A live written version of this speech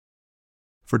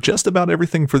for just about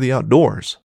everything for the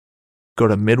outdoors. Go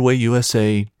to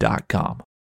MidwayUSA.com.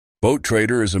 Boat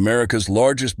Trader is America's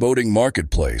largest boating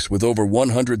marketplace with over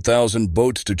 100,000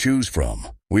 boats to choose from.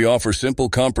 We offer simple,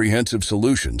 comprehensive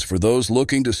solutions for those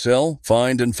looking to sell,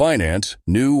 find, and finance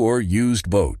new or used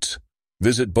boats.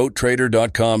 Visit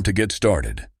BoatTrader.com to get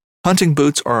started. Hunting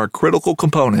boots are a critical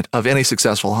component of any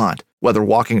successful hunt. Whether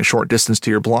walking a short distance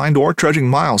to your blind or trudging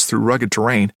miles through rugged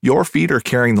terrain, your feet are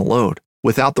carrying the load.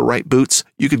 Without the right boots,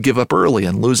 you could give up early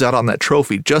and lose out on that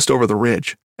trophy just over the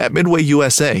ridge. At Midway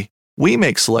USA, we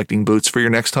make selecting boots for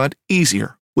your next hunt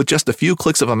easier. With just a few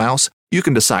clicks of a mouse, you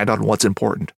can decide on what's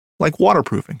important, like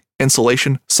waterproofing,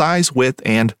 insulation, size, width,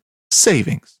 and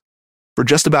savings. For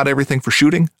just about everything for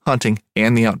shooting, hunting,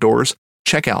 and the outdoors,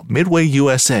 check out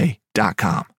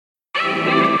MidwayUSA.com.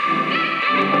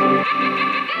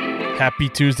 Happy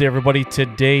Tuesday, everybody.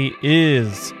 Today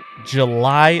is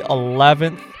July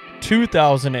 11th,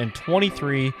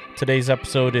 2023. Today's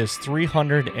episode is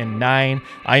 309.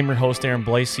 I'm your host, Aaron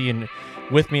Blasey, and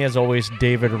with me, as always,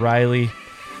 David Riley.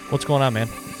 What's going on, man?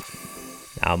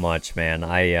 Not much, man.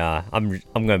 I'm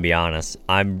gonna be honest.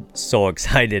 I'm so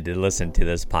excited to listen to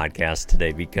this podcast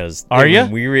today because are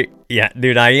you? Yeah,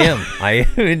 dude, I am. I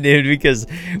am, dude, because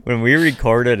when we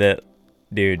recorded it,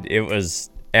 dude, it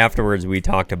was afterwards we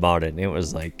talked about it, and it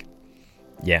was like,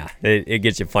 yeah, it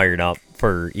gets you fired up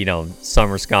for,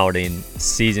 summer scouting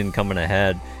season coming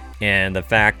ahead. And the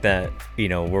fact that,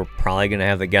 we're probably going to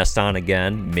have the guest on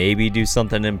again, maybe do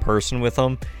something in person with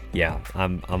them. Yeah,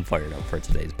 I'm fired up for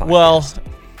today's podcast.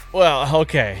 Well,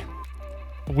 okay.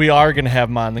 We are going to have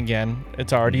him on again.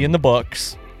 It's already in the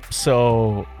books.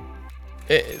 So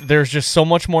there's just so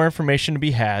much more information to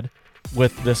be had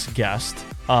with this guest.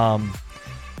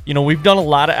 We've done a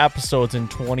lot of episodes in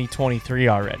 2023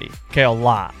 already. Okay, a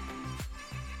lot.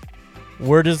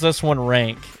 Where does this one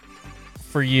rank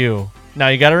for you? Now,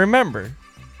 you got to remember,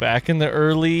 back in the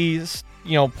early,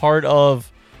 part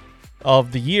of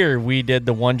the year, we did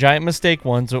the One Giant Mistake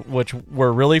ones, which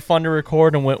were really fun to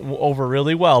record and went over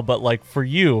really well. But, like, for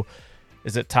you,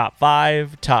 is it top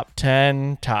 5, top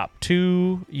 10, top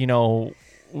 2?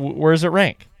 Where does it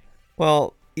rank?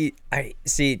 Well, I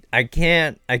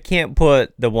can't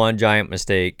put the One Giant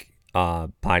Mistake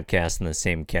podcast in the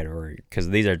same category because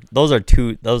those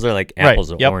are like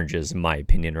apples and oranges in my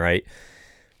opinion, right?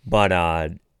 But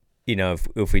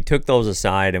if we took those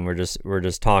aside and we're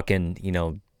just talking,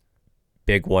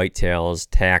 big whitetails,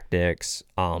 tactics,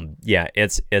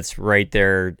 it's right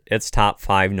there. It's top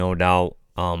 5, no doubt.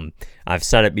 I've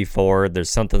said it before. There's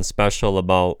something special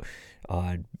about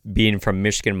being from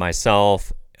Michigan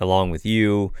myself, along with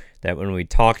you, that when we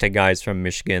talk to guys from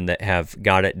Michigan that have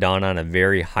got it done on a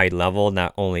very high level,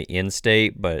 not only in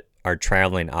state, but are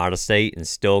traveling out of state and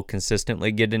still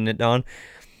consistently getting it done,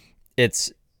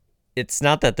 it's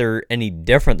not that they're any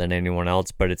different than anyone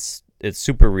else, but it's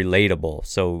super relatable.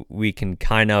 So we can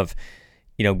kind of,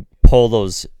 pull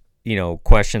those,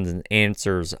 questions and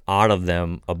answers out of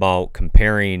them about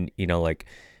comparing, like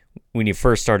when you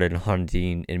first started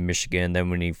hunting in Michigan, then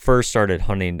when you first started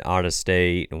hunting out of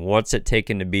state, and what's it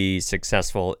taken to be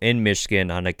successful in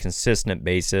Michigan on a consistent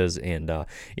basis. And, I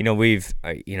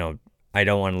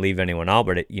don't want to leave anyone out,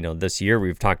 but, this year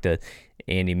we've talked to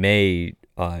Andy May,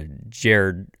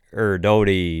 Jared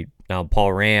Doty, now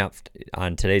Paul Ranft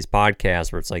on today's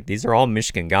podcast, where it's like, these are all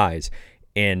Michigan guys,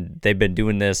 and they've been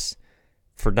doing this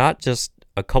for not just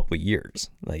a couple years.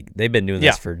 Like, they've been doing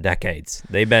this for decades.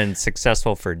 They've been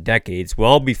successful for decades,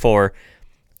 well before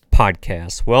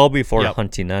podcasts, well before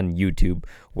hunting on YouTube,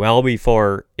 well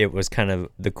before it was kind of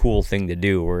the cool thing to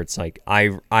do, where it's like,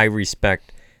 I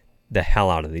respect the hell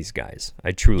out of these guys.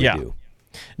 I truly do.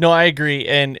 No, I agree.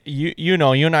 And you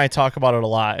and I talk about it a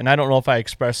lot, and I don't know if I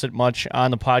express it much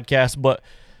on the podcast, but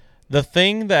the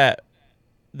thing that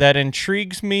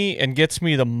intrigues me and gets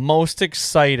me the most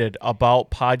excited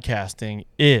about podcasting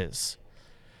is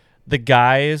the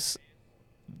guys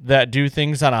that do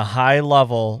things on a high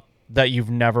level that you've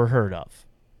never heard of.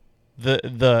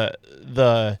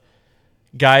 The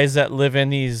guys that live in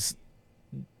these,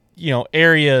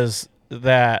 areas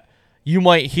that you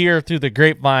might hear through the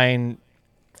grapevine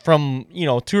from,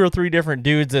 2 or 3 different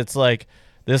dudes. It's like,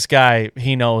 this guy,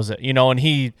 he knows it, and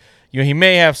he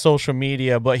may have social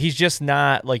media, but he's just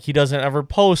not, like, he doesn't ever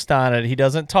post on it. He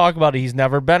doesn't talk about it. He's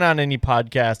never been on any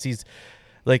podcast. He's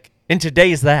like, and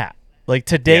today's that. Like,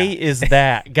 today is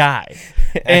that guy.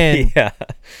 And,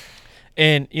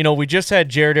 and, we just had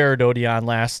Jared Aridoti on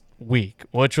last week,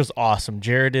 which was awesome.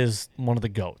 Jared is one of the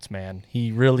GOATs, man.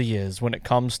 He really is when it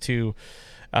comes to,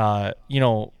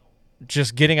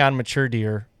 just getting on mature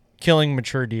deer, killing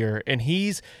mature deer. And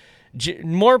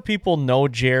more people know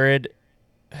Jared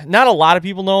not a lot of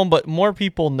people know him, but more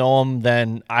people know him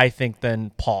than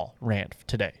Paul Ranft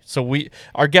today. So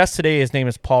our guest today, his name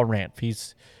is Paul Ranft.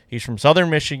 He's from Southern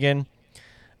Michigan.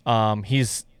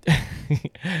 He's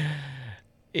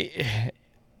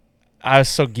I was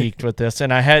so geeked with this,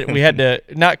 and we had to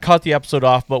not cut the episode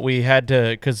off, but we had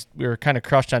to, because we were kind of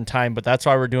crushed on time, but that's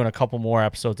why we're doing a couple more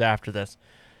episodes after this.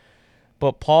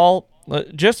 But Paul,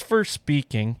 just for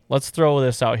speaking, let's throw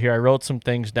this out here. I wrote some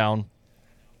things down.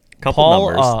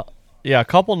 Numbers. A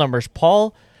couple numbers.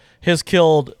 Paul has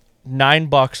killed 9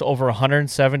 bucks over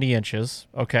 170 inches,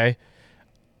 okay?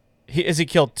 Has he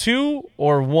killed 2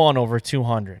 or 1 over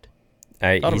 200?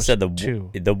 He said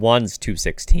the one's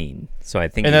 216, so I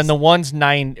think. And then the one's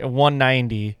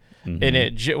 190, and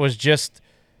it was just,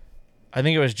 I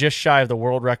think it was just shy of the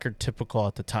world record typical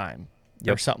at the time,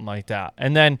 or something like that.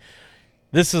 And then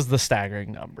this is the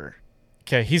staggering number.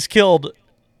 Okay, he's killed,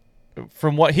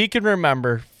 from what he can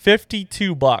remember,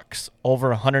 52 bucks over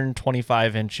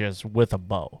 125 inches with a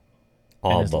bow.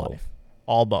 All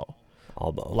bow.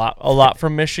 A lot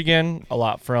from Michigan, a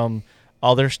lot from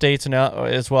other states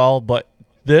as well, but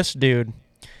this dude,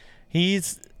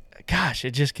 it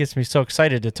just gets me so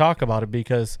excited to talk about it,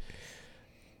 because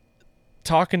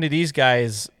talking to these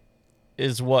guys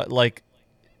is what, like,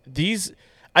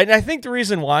 I think the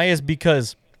reason why is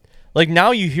because, like,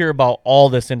 now you hear about all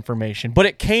this information, but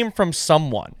it came from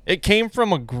someone. It came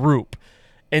from a group,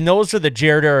 and those are the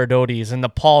Jared Aradotis and the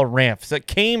Paul Ranfts that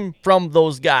came from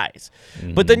those guys.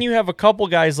 Mm-hmm. But then you have a couple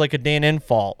guys like a Dan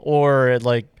Infalt, or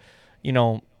like,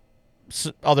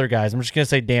 other guys. I'm just going to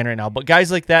say Dan right now. But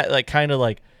guys like that, like, kind of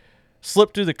like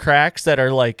slip through the cracks, that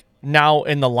are like now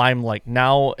in the limelight,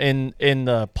 now in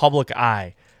the public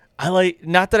eye.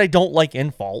 Not that I don't like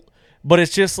Infalt, but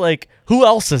it's just like, who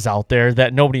else is out there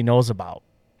that nobody knows about?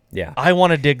 Yeah. I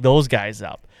want to dig those guys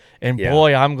up. And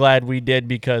boy, I'm glad we did,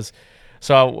 because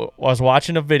I was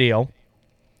watching a video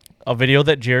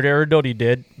that Jared Aradoti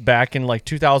did back in like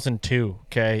 2002,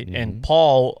 okay? Mm-hmm. And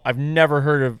Paul, I've never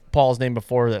heard of Paul's name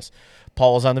before this.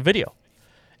 Paul was on the video,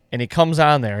 and he comes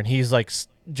on there, and he's like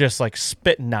just like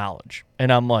spitting knowledge,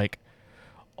 and I'm like,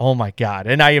 oh my God.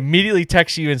 And I immediately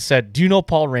texted you and said, do you know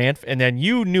Paul Ranft? And then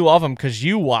you knew of him because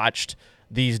you watched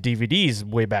these DVDs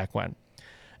way back when.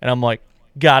 And I'm like,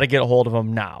 got to get a hold of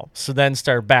him now. So then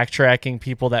start backtracking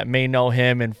people that may know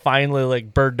him, and finally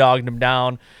like bird dogged him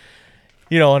down,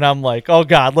 and I'm like, oh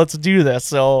God, let's do this.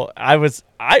 So I'm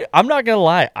not going to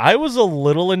lie. I was a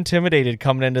little intimidated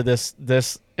coming into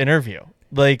this interview.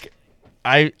 Like,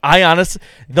 I honestly,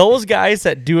 those guys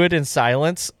that do it in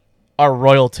silence are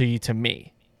royalty to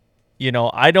me.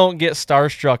 I don't get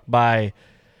starstruck by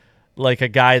like a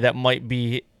guy that might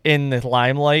be in the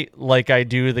limelight like I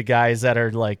do the guys that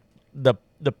are like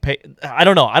I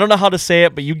don't know how to say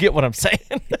it, but you get what I'm saying.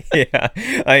 Yeah.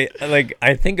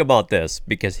 I think about this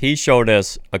because he showed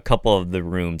us a couple of the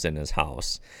rooms in his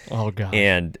house. Oh God.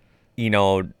 And you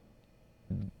don't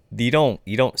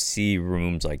see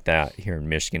rooms like that here in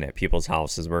Michigan at people's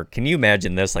houses. Where, can you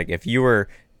imagine this? Like, if you were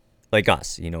like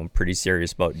us, pretty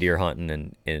serious about deer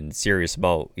hunting and serious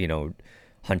about,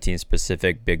 hunting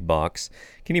specific big bucks.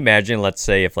 Can you imagine, let's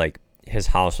say, if like his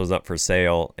house was up for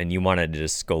sale and you wanted to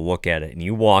just go look at it, and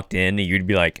you walked in, and you'd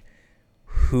be like,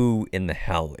 who in the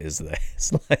hell is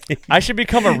this? Like, I should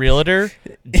become a realtor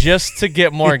just to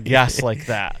get more guests like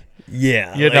that.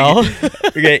 Yeah.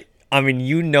 Okay. I mean,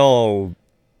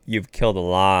 you've killed a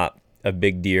lot of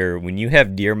big deer. When you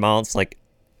have deer mounts like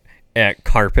at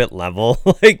carpet level,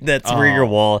 like that's where your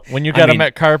wall. When you got them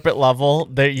at carpet level,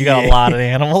 you got a lot of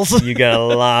animals. You got a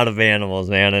lot of animals,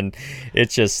 man, and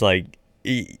it's just like,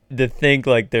 to think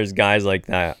like there's guys like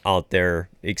that out there,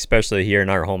 especially here in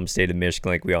our home state of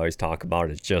Michigan, like we always talk about.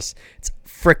 It's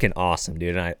freaking awesome,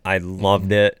 dude. And I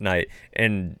loved it,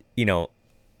 and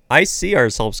I see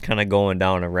ourselves kind of going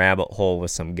down a rabbit hole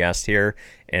with some guests here,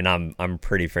 and I'm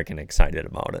pretty freaking excited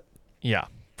about it. Yeah,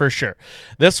 for sure.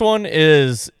 This one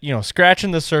is,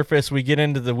 scratching the surface. We get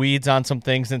into the weeds on some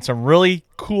things, and some really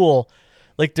cool,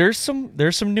 like there's some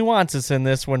nuances in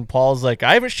this when Paul's like,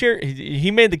 I haven't shared,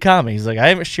 he made the comment, he's like, I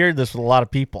haven't shared this with a lot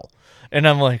of people. And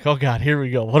I'm like, oh God, here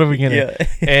we go. What are we going to,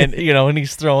 and and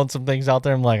he's throwing some things out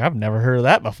there. I'm like, I've never heard of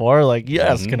that before. Like,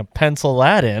 yes, going to pencil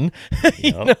that in,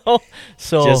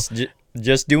 so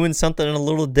just doing something a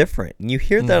little different. And you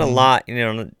hear that a lot, you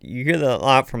hear that a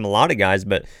lot from a lot of guys,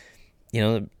 but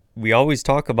we always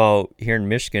talk about here in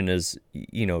Michigan is,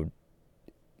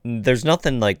 there's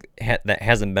nothing like that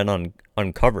hasn't been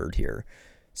uncovered here.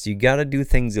 So you got to do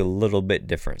things a little bit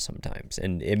different sometimes.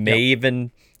 And it may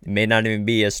not even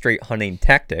be a straight hunting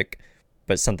tactic,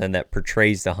 but something that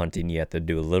portrays the hunting you have to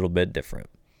do a little bit different.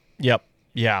 Yep.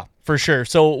 Yeah, for sure.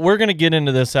 So we're going to get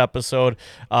into this episode.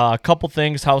 A couple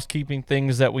things, housekeeping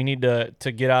things that we need to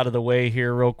get out of the way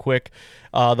here real quick.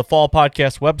 The Fall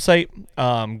Podcast website,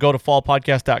 go to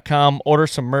fallpodcast.com, order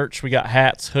some merch. We got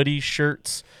hats, hoodies,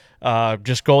 shirts.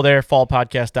 Just go there,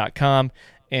 fallpodcast.com.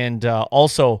 And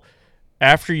also,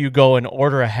 after you go and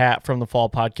order a hat from the Fall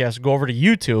Podcast, go over to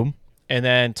YouTube and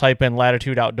then type in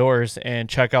Latitude Outdoors and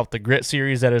check out the Grit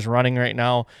series that is running right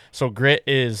now. So Grit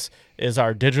is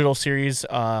our digital series.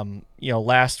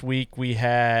 Last week we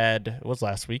had, it was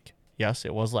last week. Yes,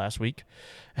 it was last week.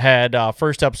 Had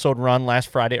first episode run last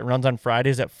Friday. It runs on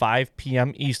Fridays at 5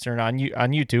 p.m. Eastern on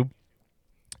YouTube.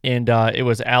 And it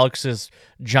was Alex's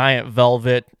giant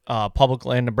velvet public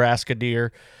land Nebraska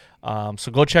deer. So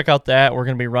go check out that. We're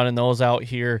going to be running those out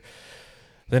here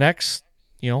the next,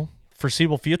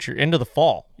 foreseeable future into the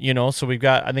fall, so we've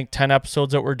got, I think, 10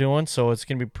 episodes that we're doing. So it's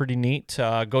going to be pretty neat.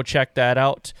 Go check that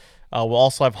out. We'll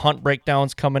also have hunt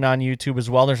breakdowns coming on YouTube as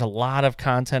well. There's a lot of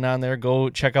content on there. Go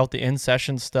check out the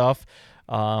in-session stuff.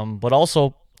 But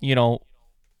also,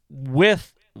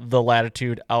 with the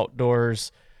Latitude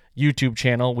Outdoors YouTube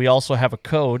channel, we also have a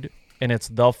code, and it's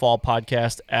the Fall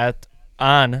Podcast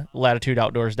on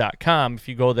latitudeoutdoors.com. If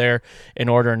you go there and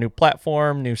order a new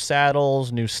platform, new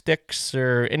saddles, new sticks,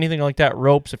 or anything like that,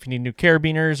 ropes, if you need new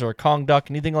carabiners or Kong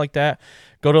duck, anything like that,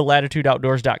 go to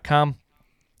latitudeoutdoors.com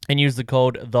and use the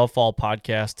code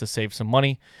TheFallPodcast to save some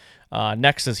money.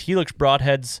 Next is Helix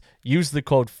Broadheads. Use the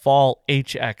code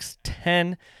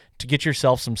FALLHX10 to get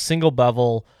yourself some single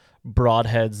bevel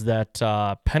broadheads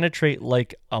that penetrate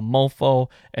like a mofo,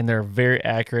 and they're very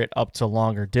accurate up to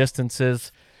longer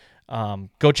distances.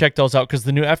 Go check those out, because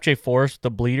the new FJ4s,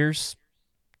 the bleeders,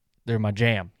 they're my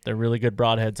jam. They're really good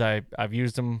broadheads. I've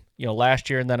used them, last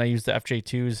year, and then I used the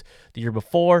FJ2s the year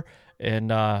before,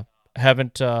 and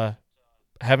haven't done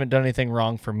anything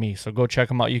wrong for me. So go check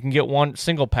them out. You can get one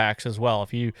single packs as well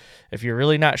if you're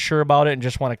really not sure about it and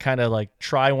just want to kind of like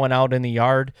try one out in the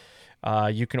yard.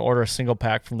 You can order a single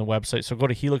pack from the website. So go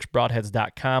to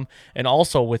helixbroadheads.com. And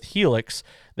also with Helix,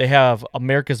 they have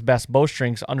America's Best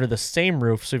Bowstrings under the same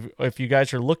roof. So if you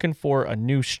guys are looking for a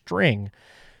new string,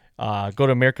 go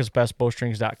to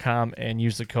americasbestbowstrings.com and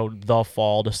use the code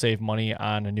THEFALL to save money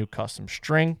on a new custom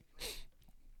string.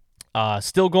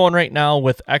 Still going right now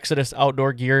with Exodus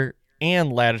Outdoor Gear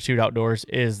and Latitude Outdoors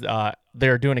is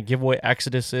they're doing a giveaway.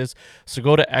 Exodus is. So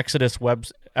go to Exodus's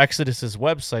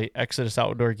website,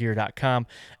 exodusoutdoorgear.com.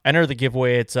 Enter the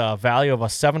giveaway. It's a value of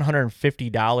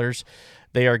 $750.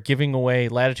 They are giving away,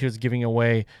 Latitude's giving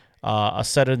away a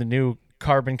set of the new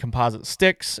carbon composite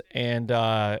sticks, and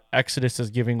Exodus is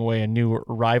giving away a new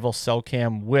Rival cell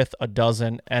cam with a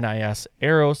dozen NIS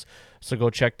arrows. So go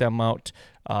check them out.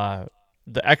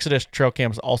 The Exodus trail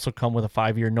cams also come with a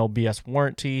 5-year no BS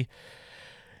warranty.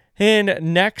 And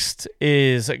next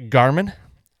is Garmin.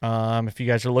 If you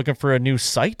guys are looking for a new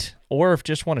site, or if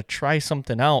just want to try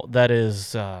something out that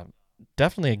is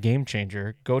definitely a game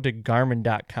changer, go to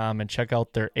Garmin.com and check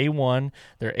out their A1,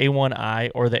 their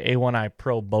A1i, or the A1i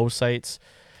Pro bow sights.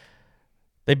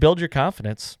 They build your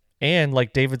confidence. And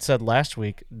like David said last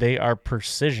week, they are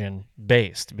precision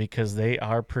based because they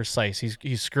are precise.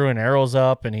 He's screwing arrows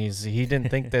up, and he didn't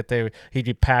think that he'd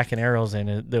be packing arrows in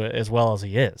as well as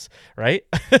he is, right?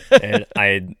 And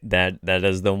that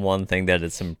is the one thing that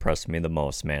has impressed me the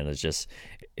most, man. It's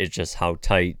just how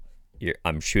tight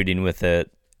I'm shooting with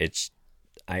it.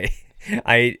 Like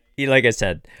I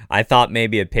said, I thought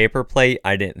maybe a paper plate.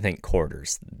 I didn't think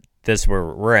quarters.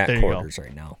 We're at quarters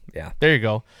right now. Yeah. There you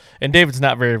go. And David's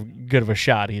not very good of a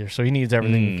shot either, so he needs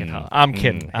everything he can. I'm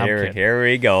kidding. Here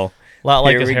we go. A lot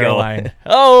like his hairline.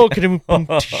 Oh,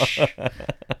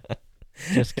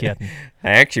 just kidding. I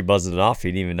actually buzzed it off.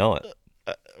 You didn't even know it.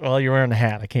 Well, you're wearing a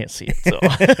hat. I can't see it.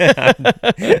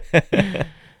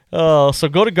 So, so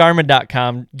go to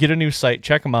Garmin.com, get a new site,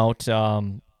 check them out.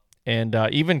 And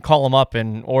even call them up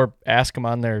or ask them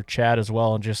on their chat as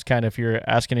well. And just kind of, if you're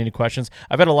asking any questions,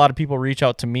 I've had a lot of people reach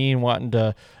out to me and wanting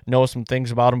to know some things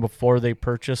about them before they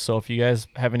purchase. So if you guys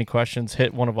have any questions,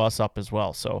 hit one of us up as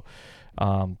well. So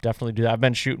definitely do that. I've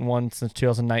been shooting one since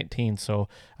 2019, so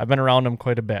I've been around them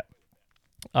quite a bit.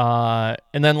 And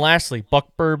then lastly,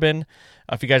 Buck Bourbon.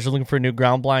 If you guys are looking for a new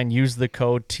ground blind, use the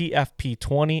code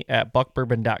TFP20 at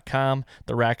buckbourbon.com.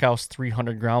 The Rack House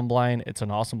 300 ground blind. It's an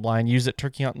awesome blind. Use it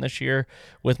turkey hunting this year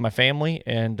with my family,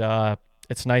 and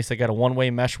it's nice. They got a one-way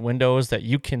mesh windows that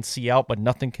you can see out, but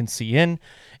nothing can see in,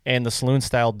 and the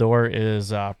saloon-style door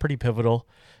is pretty pivotal.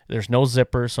 There's no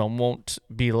zipper, so it won't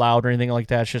be loud or anything like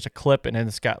that. It's just a clip, and then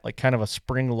it's got like kind of a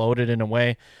spring loaded in a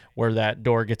way where that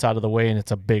door gets out of the way, and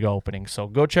it's a big opening. So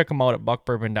go check them out at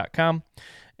buckbourbon.com.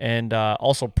 and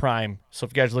also Prime. So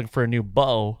if you guys are looking for a new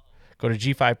bow, go to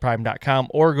g5prime.com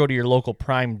or go to your local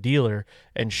Prime dealer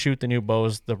and shoot the new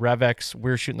bows. The RevX,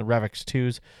 we're shooting the RevX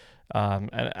 2s.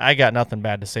 And I got nothing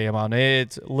bad to say about it.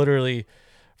 It's literally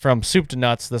from soup to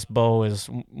nuts. This bow is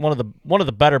one of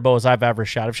the better bows I've ever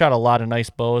shot. I've shot a lot of nice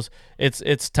bows.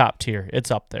 It's top tier.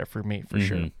 It's up there for me for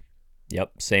sure.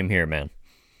 Yep, same here, man.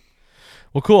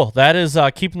 Well, cool. That is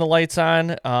keeping the lights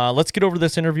on. Let's get over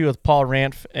this interview with Paul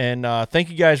Ranft. And thank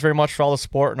you guys very much for all the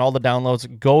support and all the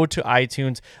downloads. Go to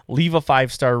iTunes, leave a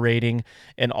 5-star rating,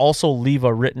 and also leave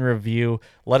a written review.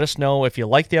 Let us know if you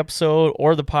like the episode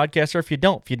or the podcast, or if you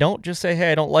don't. If you don't, just say,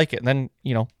 hey, I don't like it. And then,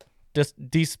 just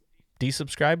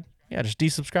desubscribe. Yeah, just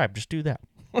desubscribe. Just do that.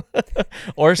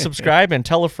 Or subscribe and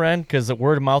tell a friend, because the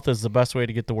word of mouth is the best way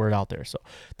to get the word out there. So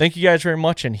thank you guys very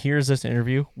much. And here's this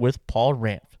interview with Paul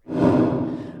Ranft.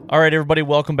 All right, everybody,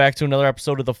 welcome back to another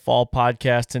episode of the Fall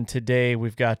Podcast. And today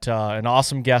we've got an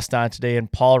awesome guest on today,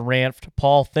 and Paul Ranft.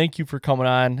 Paul, thank you for coming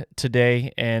on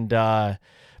today. And by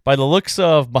the looks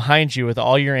of behind you with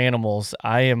all your animals,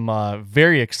 I am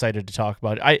very excited to talk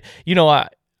about it.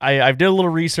 I've did a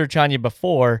little research on you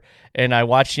before, and I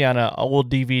watched you on an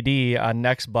old DVD on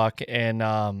Nextbuck, and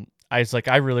I was like,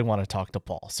 I really want to talk to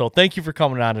Paul. So thank you for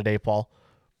coming on today, Paul.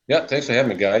 Yeah, thanks for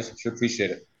having me, guys. Sure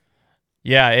appreciate it.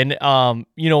 Yeah, and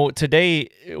today,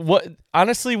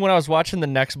 honestly, when I was watching the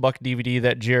Nextbuck DVD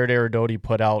that Jared Aridoti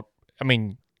put out, I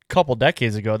mean, a couple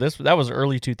decades ago, that was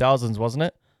early 2000s, wasn't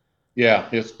it? Yeah,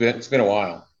 it's been a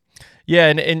while. Yeah,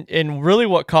 and really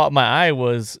what caught my eye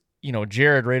was,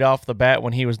 Jared right off the bat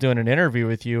when he was doing an interview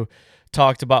with you,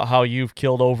 talked about how you've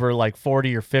killed over like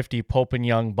 40 or 50 Pope and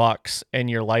Young bucks in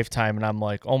your lifetime, and I'm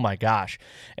like, oh my gosh.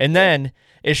 And then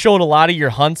it showed a lot of your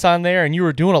hunts on there, and you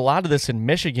were doing a lot of this in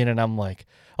Michigan, and I'm like,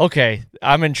 okay,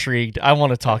 I'm intrigued. I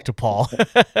want to talk to Paul.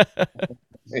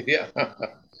 Yeah.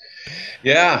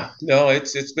 Yeah. No,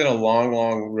 it's been a long,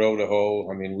 long road to hoe.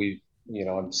 I mean,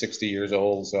 I'm 60 years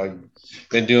old, so I've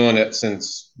been doing it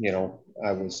since,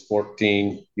 I was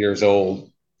 14 years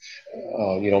old,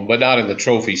 but not in the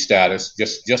trophy status,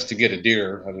 just to get a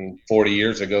deer. I mean, 40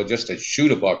 years ago, just to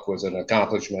shoot a buck was an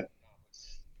accomplishment,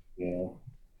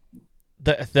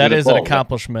 That is an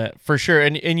accomplishment for sure.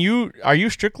 And are you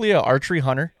strictly an archery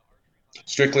hunter?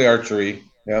 Strictly archery.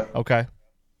 Yep. Okay.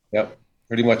 Yep.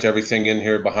 Pretty much everything in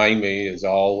here behind me is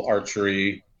all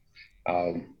archery.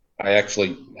 I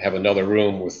actually have another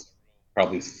room with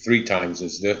probably 3 times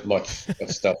as much of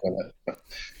stuff in it.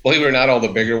 Believe it or not, all the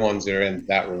bigger ones are in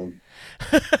that room.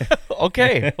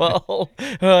 Okay. Well,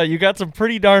 you got some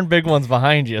pretty darn big ones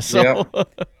behind you. So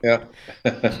yeah.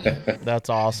 That's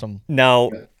awesome.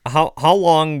 Now, how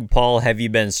long, Paul, have you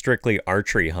been strictly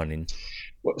archery hunting?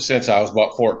 Since I was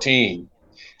about 14.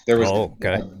 There was a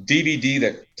DVD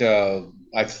that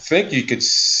I think you could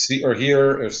see or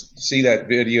hear or see that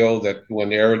video that when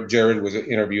Jared was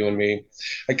interviewing me.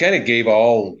 I kind of gave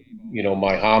all,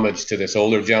 my homage to this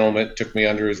older gentleman, took me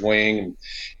under his wing.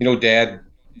 And, Dad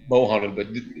bow hunted,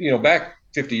 but, back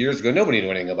 50 years ago, nobody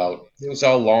knew anything about it. It was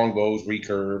all long bows,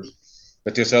 recurves.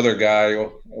 But this other guy,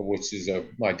 which is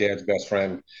my dad's best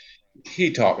friend,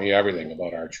 he taught me everything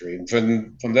about archery. And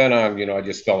from then on, I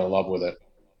just fell in love with it.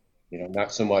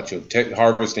 Not so much of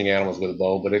harvesting animals with a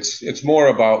bow, but it's more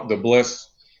about the bliss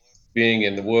being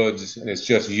in the woods, and it's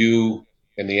just you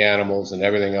and the animals and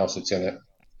everything else that's in it.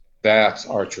 That's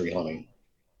archery hunting.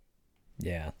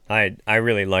 Yeah, I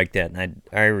really like that, and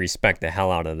I respect the hell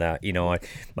out of that.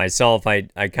 Myself, I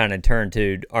kind of turned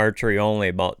to archery only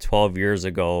about 12 years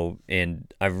ago,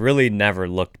 and I've really never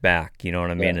looked back, you know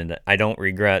what I mean? And I don't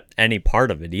regret any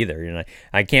part of it either.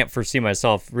 I can't foresee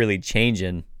myself really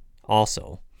changing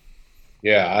also.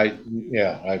 Yeah,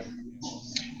 I've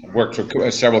worked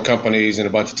for several companies and a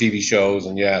bunch of TV shows,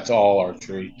 and it's all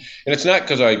archery. And it's not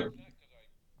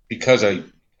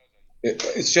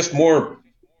it's just more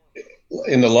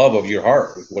in the love of your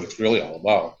heart is what it's really all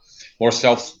about. More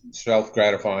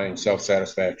self-gratifying,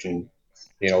 self-satisfaction.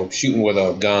 Shooting with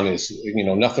a gun is,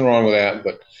 nothing wrong with that,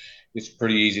 but it's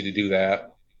pretty easy to do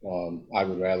that. I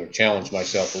would rather challenge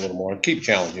myself a little more and keep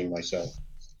challenging myself.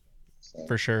 So.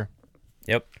 For sure.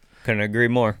 Yep. Couldn't agree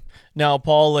more. Now,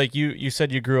 Paul, like you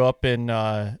said, you grew up in,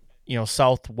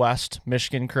 Southwest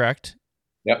Michigan, correct?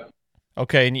 Yep.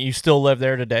 Okay. And you still live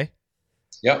there today?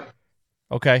 Yep.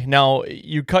 Okay. Now,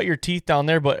 you cut your teeth down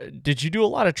there, but did you do a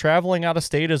lot of traveling out of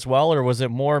state as well, or was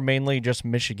it more mainly just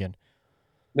Michigan?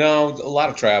 No, a lot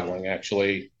of traveling,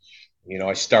 actually.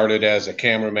 I started as a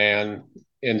cameraman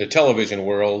in the television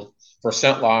world for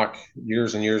Scentlock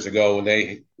years and years ago when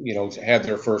they, had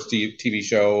their first TV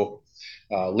show.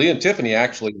 Lee and Tiffany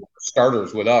actually were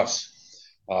starters with us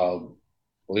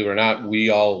believe it or not, we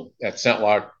all at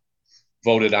Scentlock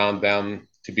voted on them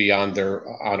to be on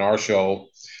our show.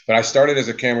 But I started as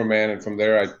a cameraman, and from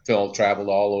there I traveled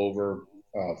all over,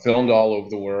 filmed all over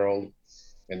the world,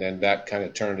 and then that kind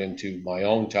of turned into my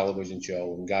own television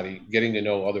show and getting to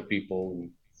know other people,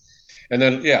 and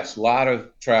then yes, a lot of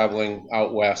traveling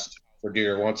out west for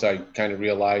deer. Once I kind of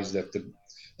realized that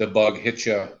the bug hits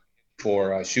you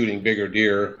for shooting bigger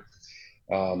deer.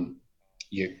 Um,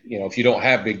 if you don't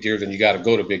have big deer, then you got to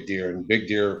go to big deer, and big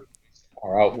deer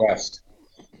are out west.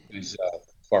 As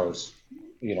far as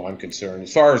I'm concerned,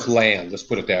 as far as land, let's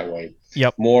put it that way.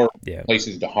 Yep. More Yeah.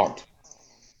 places to hunt.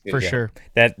 For sure.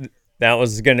 That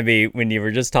was going to be, when you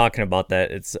were just talking about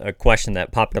that, it's a question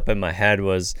that popped up in my head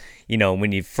was,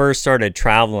 when you first started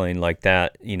traveling like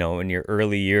that, in your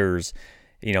early years,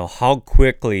 how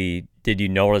quickly did you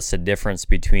notice a difference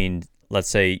between, let's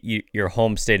say, your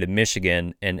home state of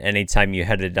Michigan and any time you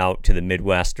headed out to the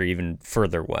Midwest or even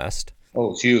further west?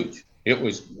 Oh, it's huge. It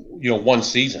was, one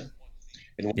season.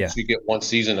 And once Yeah. you get one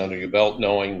season under your belt,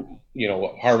 knowing,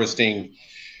 harvesting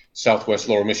Southwest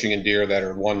Lower Michigan deer that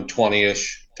are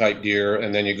 120-ish type deer,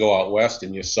 and then you go out west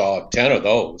and you saw 10 of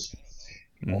those.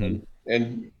 Mm-hmm.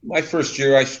 And my first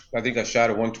year, I think I shot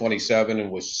a 127 and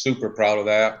was super proud of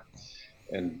that.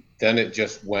 And then it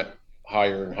just went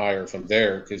higher and higher from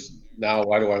there, because now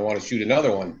why do I want to shoot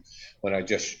another one when I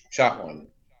just shot one?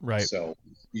 Right. So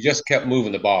you just kept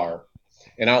moving the bar.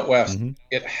 And out west,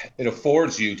 Mm-hmm. it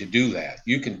affords you to do that.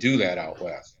 You can do that out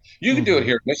west. You can do it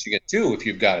here in Michigan too if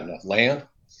you've got enough land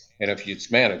and if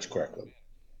it's managed correctly.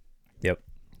 Yep.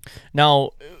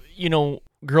 Now,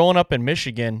 growing up in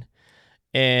Michigan,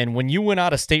 and when you went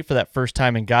out of state for that first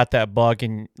time and got that buck,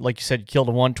 and like you said, you killed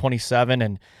a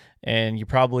 127, and you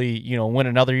probably went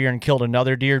another year and killed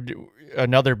another deer,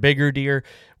 another bigger deer.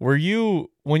 Were you,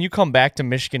 when you come back to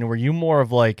Michigan, were you more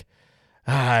of like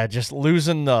just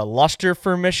losing the luster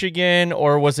for Michigan,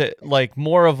 or was it like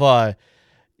more of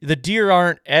the deer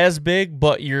aren't as big,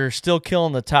 but you're still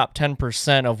killing the top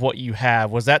 10% of what you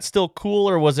have? Was that still cool,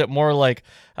 or was it more like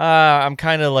I'm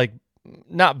kind of like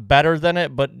not better than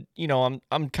it, but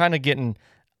I'm kind of getting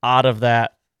out of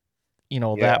that,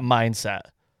 that mindset?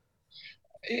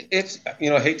 It's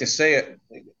I hate to say it,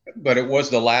 but it was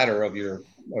the latter of your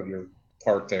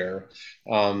part there.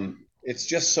 It's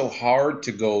just so hard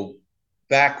to go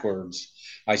backwards.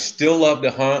 I still love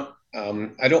to hunt.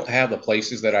 I don't have the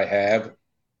places that I have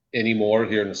anymore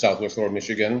here in the Southwest Lower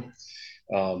Michigan.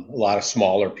 A lot of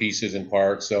smaller pieces and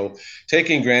parts. So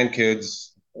taking grandkids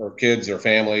or kids or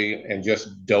family and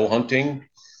just doe hunting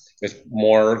is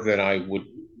more than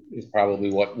is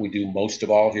probably what we do most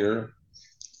of all here.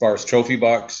 As far as trophy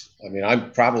bucks, I mean,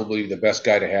 I'm probably the best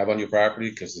guy to have on your property,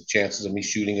 because the chances of me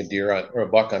shooting a deer or a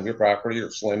buck on your property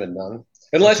are slim and none,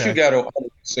 unless you got a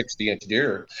 160-inch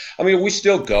deer. I mean, we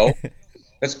still go.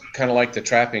 That's kind of like the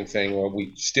trapping thing, where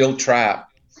we still trap,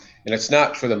 and it's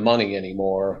not for the money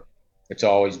anymore. It's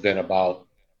always been about,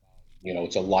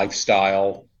 it's a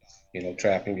lifestyle.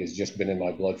 Trapping has just been in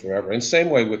my blood forever. And same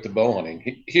way with the bow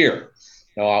hunting here.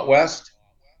 Now out west,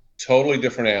 totally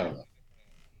different animal.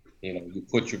 You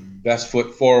put your best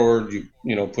foot forward.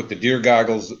 Put the deer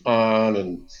goggles on,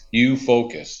 and you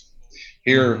focus.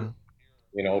 Here,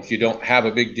 if you don't have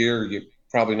a big deer, you're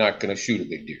probably not going to shoot a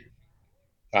big deer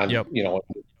on on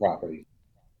property.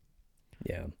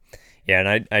 Yeah. Yeah,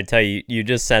 and I tell you, you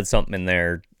just said something in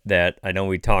there that I know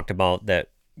we talked about that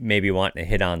maybe wanting to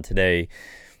hit on today.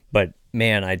 But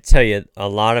man, I tell you, a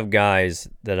lot of guys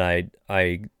that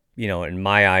I in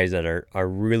my eyes that are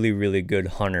really, really good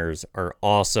hunters are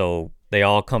also, they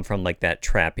all come from like that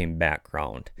trapping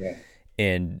background. Yeah.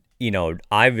 And,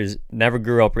 I never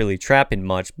grew up really trapping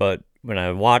much, but when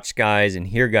I watch guys and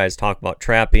hear guys talk about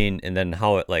trapping and then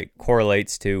how it like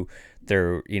correlates to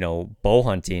their, bow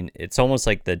hunting, it's almost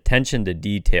like the attention to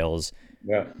details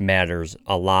matters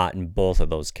a lot in both of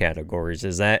those categories.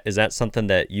 Is that something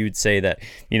that you'd say that,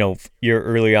 your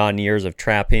early on years of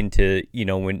trapping to,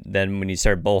 when you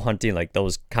started bow hunting, like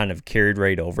those kind of carried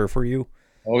right over for you?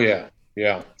 Oh yeah.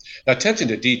 Yeah. Attention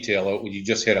to detail, you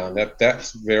just hit on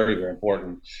that's very, very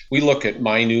important. We look at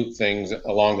minute things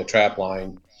along the trap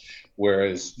line,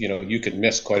 whereas, you could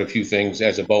miss quite a few things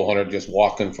as a bow hunter just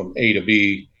walking from A to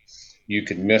B. You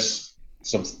could miss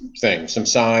some things, some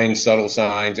signs, subtle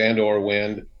signs, and or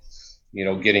wind,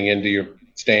 getting into your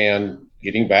stand,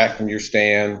 getting back from your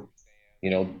stand.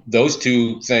 Those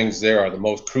two things there are the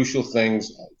most crucial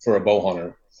things for a bow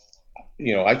hunter.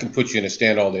 I can put you in a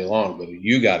stand all day long, but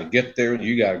you got to get there and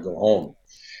you got to go home.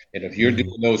 And if you're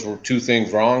doing those two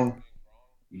things wrong,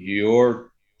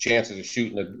 your chances of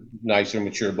shooting a nicer,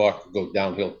 mature buck go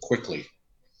downhill quickly.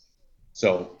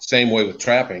 So same way with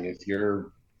trapping. If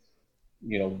you're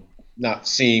not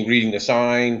seeing, reading the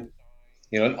sign.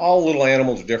 And all little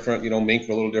animals are different. Mink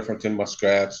are a little different than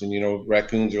muskrats, and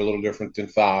raccoons are a little different than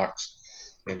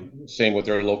fox, and same with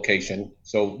their location.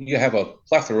 So you have a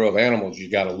plethora of animals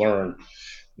you got to learn.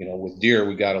 With deer,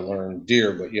 we got to learn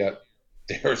deer, but yet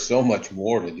there's so much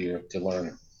more to deer to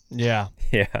learn. Yeah.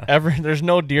 Yeah. There's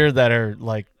no deer that are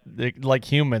like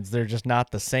humans. They're just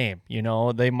not the same.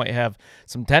 They might have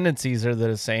some tendencies that are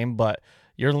the same, but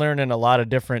you're learning a lot of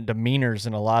different demeanors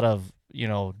and a lot of,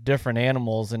 different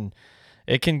animals, and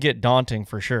it can get daunting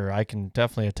for sure. I can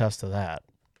definitely attest to that.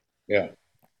 Yeah,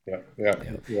 yeah, yeah,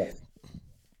 yeah.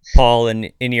 Paul,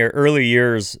 in your early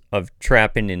years of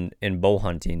trapping and bow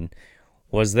hunting,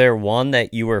 was there one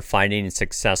that you were finding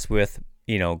success with,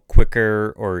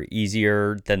 quicker or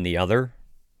easier than the other?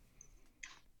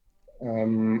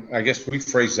 I guess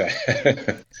rephrase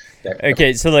that.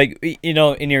 Okay, so like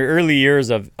in your early years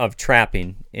of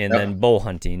trapping and Yeah, then bow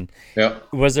hunting, yeah.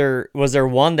 was there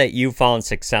one that you found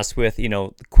success with,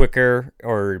 quicker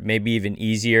or maybe even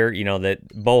easier, that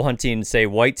bow hunting, say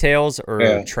whitetails or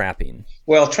Yeah. trapping?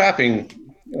 Well, trapping,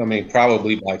 I mean,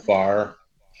 probably by far,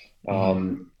 Mm-hmm.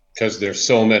 because there's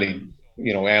so many,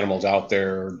 animals out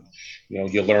there.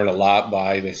 You learn a lot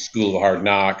by the school of hard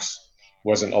knocks.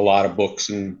 Wasn't a lot of books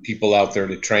and people out there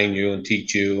to train you and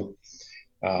teach you.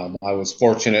 I was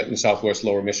fortunate in Southwest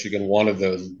Lower Michigan. One of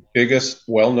the biggest,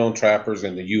 well-known trappers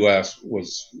in the U.S.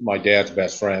 was my dad's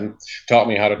best friend. Taught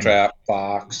me how to trap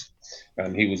fox,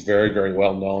 and he was very, very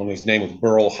well known. His name was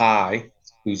Burl High,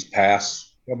 who's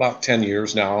passed about 10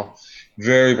 years now.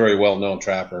 Very, very well-known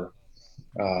trapper.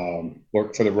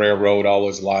 Worked for the railroad all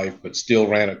his life, but still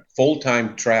ran a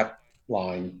full-time trap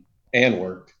line and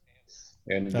worked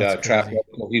and That's trapped crazy.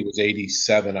 until he was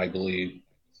 87, I believe.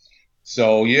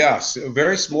 So yes,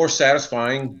 very more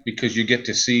satisfying because you get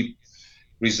to see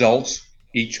results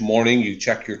each morning. You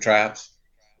check your traps.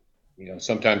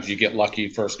 Sometimes you get lucky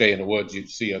first day in the woods, you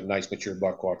see a nice mature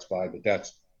buck walks by, but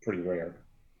that's pretty rare.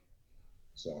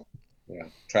 So yeah,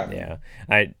 trapping. Yeah,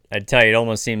 I tell you, it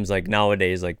almost seems like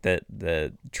nowadays, like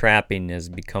the trapping has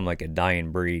become like a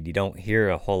dying breed. You don't hear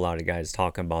a whole lot of guys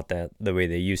talking about that the way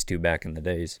they used to back in the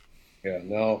days. Yeah,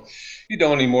 no, you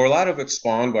don't anymore. A lot of it's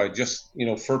spawned by just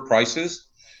fur prices,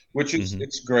 which is Hmm.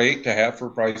 it's great to have fur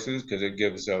prices because it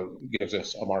gives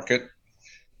us a market.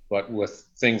 But with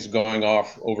things going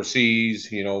off overseas,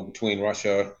 between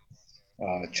Russia,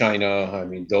 China. I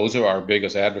mean, those are our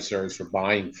biggest adversaries for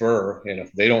buying fur. And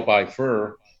if they don't buy fur,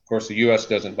 of course, the U.S.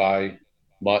 doesn't buy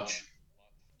much.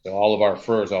 So all of our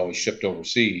fur is always shipped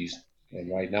overseas.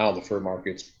 And right now, the fur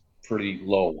market's pretty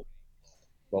low.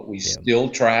 But we Yeah, still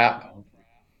trap.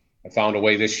 I found a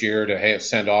way this year to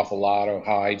send off a lot of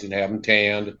hides and have them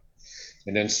tanned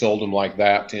and then sold them like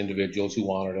that to individuals who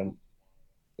wanted them.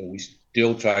 So we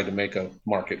still tried to make a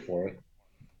market for it.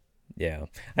 yeah.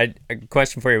 A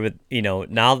question for you with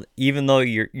now, even though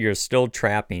you're still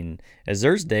trapping, as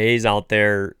there's days out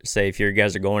there, say if you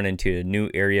guys are going into a new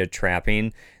area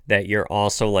trapping, that you're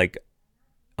also like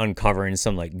uncovering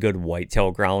some like good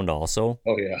whitetail ground also.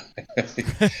 Oh, yeah.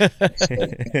 so,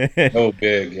 so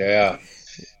big. Yeah.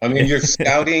 I mean, you're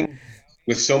scouting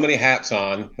with so many hats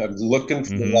on. I'm looking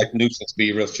for Mm-hmm. like nuisance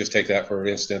bee. Let's just take that for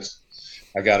instance.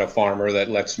 I got a farmer that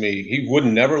lets me. He would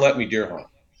never let me deer hunt,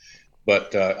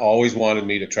 but always wanted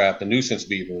me to trap the nuisance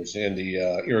beavers in the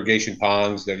irrigation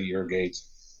ponds that he irrigates.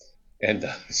 And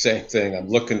same thing. I'm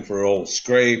looking for old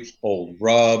scrapes, old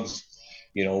rubs,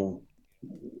 you know,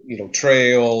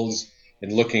 trails,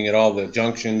 and looking at all the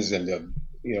junctions and the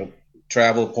you know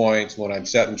travel points when I'm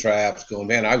setting traps. Going,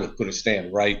 man, I would put a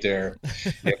stand right there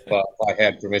if I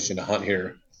had permission to hunt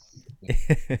here.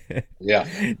 Yeah.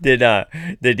 did uh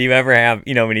did you ever have,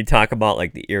 when you talk about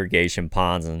like the irrigation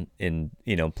ponds and in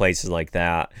places like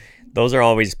that, those are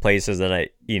always places that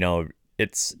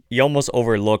it's you almost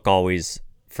overlook always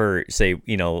for, say,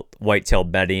 whitetail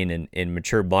bedding and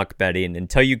mature buck bedding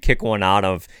until you kick one out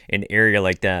of an area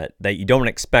like that you don't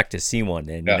expect to see one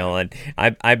in, Yeah. and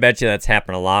I bet you that's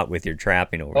happened a lot with your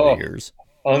trapping over the Oh, years.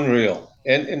 unreal.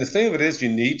 And the thing of it is, you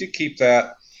need to keep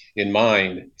that in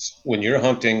mind when you're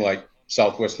hunting like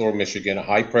Southwest Lower Michigan, a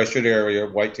high pressured area,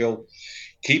 whitetail.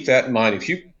 Keep that in mind. If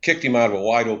you kicked him out of a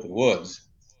wide open woods,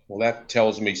 well, that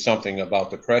tells me something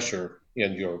about the pressure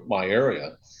in my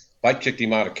area. If I kicked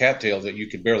him out of cattails that you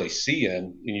could barely see in,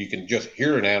 and you can just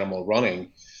hear an animal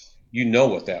running, you know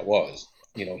what that was.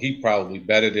 He probably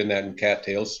bedded in that in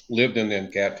cattails, lived in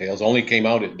them cattails, only came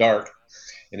out at dark,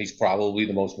 and he's probably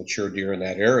the most mature deer in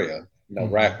that area. Now,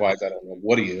 Hmm. rack wise, I don't know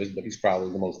what he is, but he's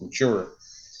probably the most mature.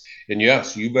 And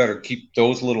yes, you better keep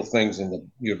those little things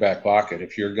in your back pocket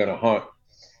if you're going to hunt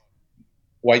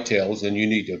whitetails, and you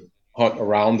need to hunt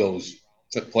around those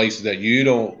to places that you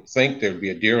don't think there'd be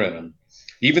a deer in them,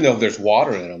 even though there's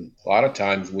water in them. A lot of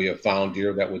times we have found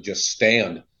deer that would just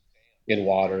stand in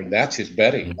water, and that's his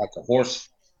bedding. Like a horse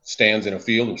stands in a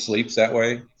field and sleeps that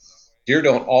way. Deer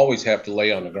don't always have to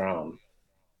lay on the ground.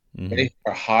 They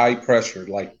are high pressured,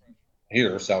 like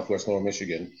here, Southwest Lower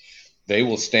Michigan. They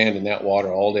will stand in that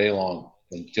water all day long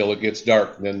until it gets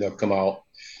dark. And then they'll come out,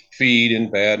 feed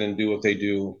and bed and do what they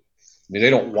do. I mean, they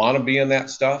don't want to be in that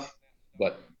stuff,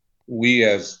 but we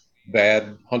as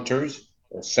bad hunters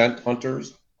or scent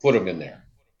hunters put them in there.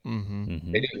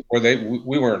 They didn't, or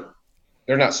we weren't.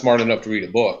 They're not smart enough to read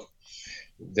a book.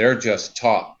 They're just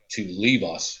taught to leave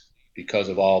us because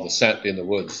of all the scent in the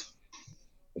woods.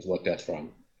 Is what that's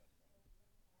from.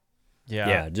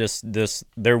 Yeah, just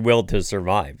their will to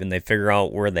survive, and they figure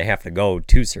out where they have to go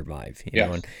to survive. You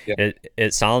know, and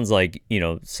it sounds like, you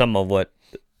know, some of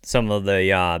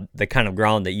the kind of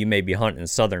ground that you may be hunting in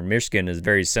southern Michigan is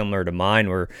very similar to mine,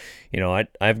 where, you know,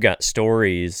 I've got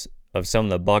stories of some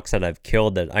of the bucks that I've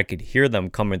killed that I could hear them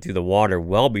coming through the water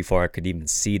well before I could even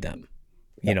see them.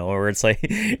 You know, or it's like,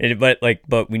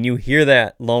 but when you hear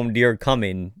that lone deer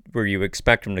coming where you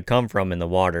expect them to come from in the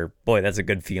water, boy, that's a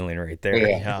good feeling right there.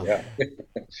 Yeah.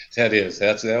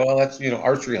 That's you know,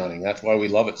 archery hunting. That's why we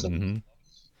love it so much.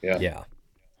 Yeah.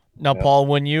 Now, Paul,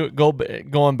 when you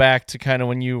going back to kind of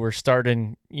when you were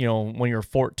starting, you know, when you were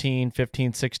 14,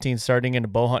 15, 16, starting into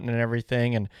bow hunting and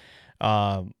everything, and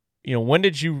you know, when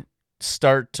did you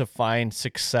start to find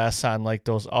success on like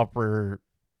those upper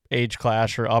age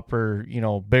class or upper, you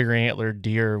know, bigger antler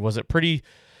deer? Was it pretty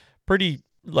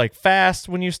like fast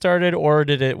when you started, or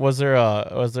was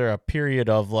there a period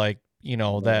of like, you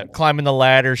know, that climbing the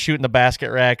ladder, shooting the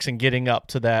basket racks, and getting up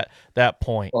to that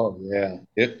point? Oh yeah,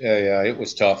 it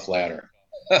was tough ladder.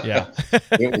 Yeah.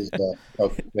 It was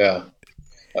yeah.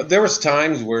 There was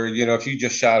times where, you know, if you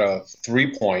just shot a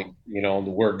 3-point, you know,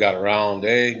 the word got around,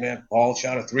 hey man, Paul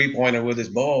shot a 3-pointer with his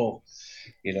bow.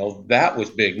 You know, that was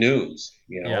big news.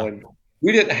 You know, and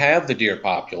we didn't have the deer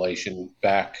population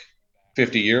back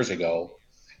 50 years ago.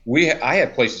 I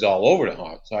had places all over to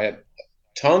hunt, so I had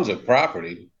tons of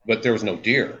property, but there was no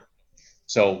deer.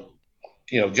 So,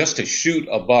 you know, just to shoot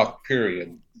a buck,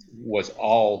 period, was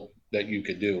all that you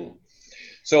could do.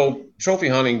 So trophy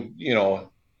hunting, you know,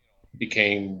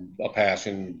 became a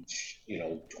passion, you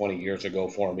know, 20 years ago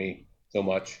for me.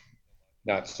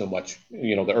 Not so much,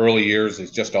 you know, the early years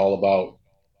is just all about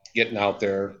getting out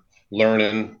there,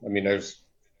 learning. I mean,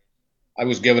 I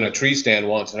was given a tree stand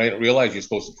once, and I didn't realize you're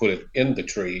supposed to put it in the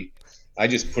tree. I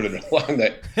just put it along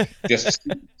that just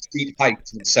feet height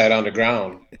and sat on the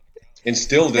ground. And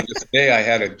still to this day, I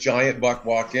had a giant buck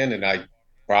walk in, and I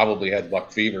probably had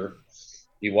buck fever.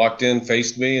 He walked in,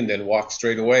 faced me, and then walked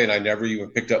straight away, and I never even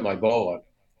picked up my bow.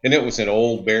 And it was an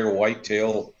old bear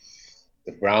whitetail,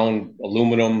 the brown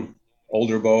aluminum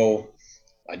older bow.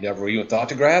 I never even thought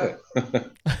to grab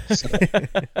it.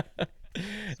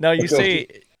 Now you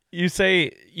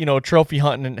say, you know, trophy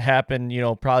hunting happened, you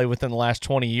know, probably within the last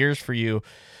 20 years for you.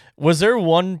 Was there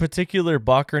one particular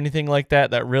buck or anything like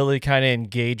that really kind of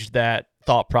engaged that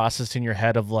thought process in your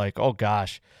head of like, oh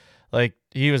gosh, like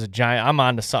he was a giant, I'm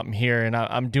onto something here and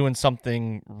I'm doing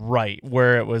something right,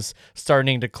 where it was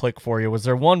starting to click for you? Was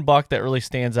there one buck that really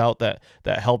stands out that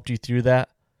helped you through that?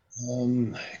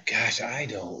 Gosh, I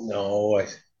don't know.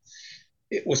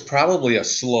 It was probably a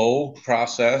slow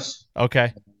process.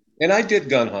 Okay. And I did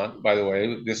gun hunt, by the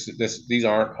way. These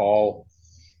aren't all.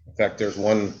 In fact, there's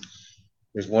one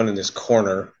in this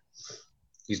corner.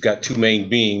 He's got two main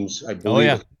beams. I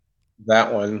believe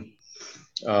that one.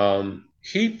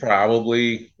 He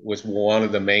probably was one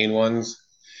of the main ones,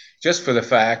 just for the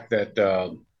fact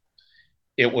that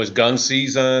it was gun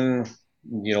season.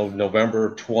 You know,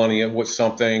 November 20th was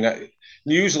something.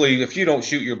 Usually, if you don't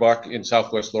shoot your buck in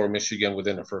Southwest Lower Michigan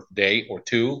within the first day or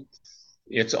two,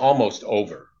 it's almost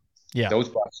over. Yeah, those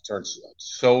bucks turn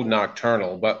so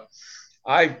nocturnal. But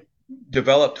I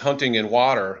developed hunting in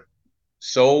water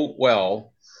so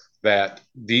well that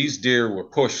these deer were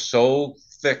pushed so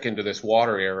thick into this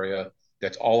water area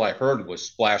that all I heard was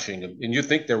splashing. And you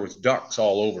think there was ducks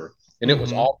all over, and it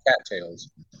was all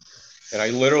cattails. And I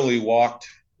literally walked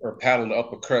or paddled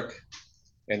up a creek.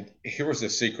 And here was a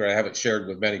secret I haven't shared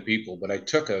with many people, but I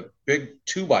took a big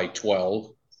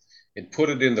 2x12 and put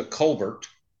it in the culvert,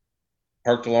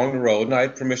 parked along the road, and I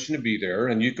had permission to be there,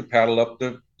 and you could paddle up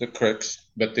the creeks,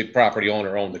 but the property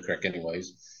owner owned the creek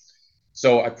anyways.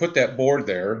 So I put that board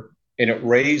there, and it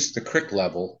raised the creek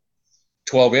level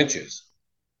 12 inches.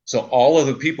 So all of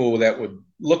the people that would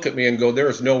look at me and go, there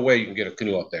is no way you can get a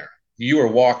canoe up there.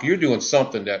 You're doing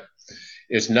something that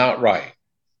is not right.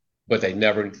 But they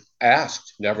never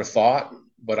asked, never thought.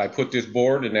 but I put this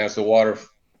board, and as the water,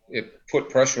 it put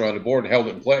pressure on the board and held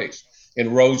it in place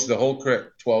and rose the whole creek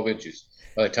 12 inches.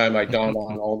 By the time I donned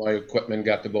on all my equipment,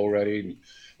 got the bow ready, and,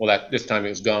 this time it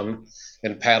was gun,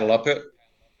 and paddle up it.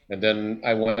 And then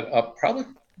I went up probably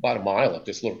about a mile up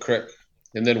this little creek,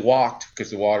 and then walked, because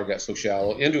the water got so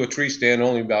shallow, into a tree stand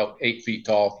only about 8 feet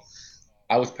tall.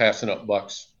 I was passing up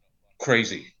bucks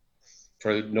crazy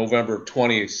for November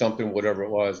 20th, something, whatever it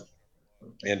was.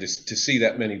 And to see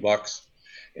that many bucks,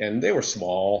 and they were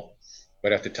small,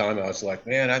 but at the time I was like,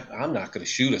 man, I'm not going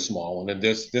to shoot a small one. And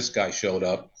this guy showed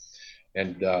up,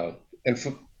 and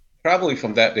probably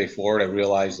from that day forward, I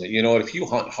realized that, if you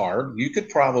hunt hard, you could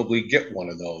probably get one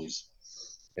of those.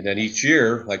 And then each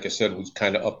year, like I said, we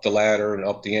kind of up the ladder and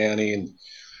up the ante,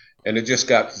 and it just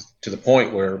got to the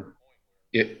point where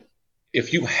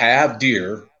if you have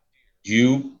deer,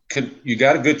 you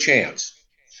got a good chance.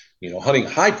 Hunting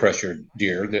high pressure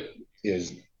deer, that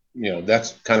is,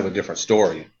 that's kind of a different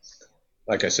story.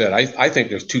 Like I said, I think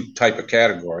there's two type of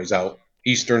categories out: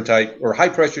 eastern type or high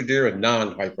pressure deer and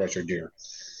non high pressure deer.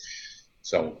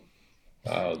 So,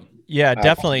 yeah,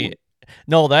 definitely.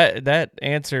 No, that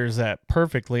answers that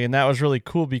perfectly, and that was really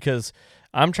cool because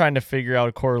I'm trying to figure out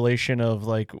a correlation of,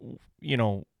 like,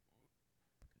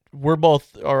 we're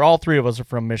both, or all three of us are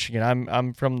from Michigan.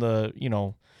 I'm from the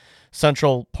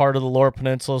central part of the Lower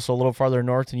Peninsula, so a little farther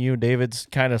north than you. David's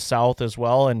kind of south as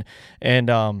well, and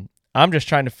I'm just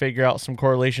trying to figure out some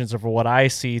correlations of what I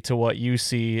see to what you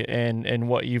see and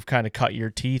what you've kind of cut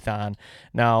your teeth on.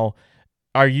 Now,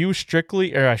 are you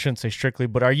strictly, or I shouldn't say strictly,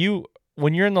 but are you,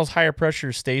 when you're in those higher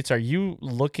pressure states, are you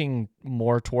looking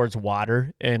more towards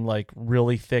water and like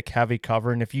really thick, heavy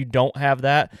cover? And if you don't have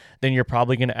that, then you're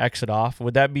probably going to exit off.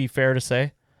 Would that be fair to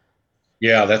say?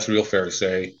 Yeah, that's real fair to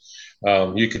say.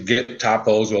 You could get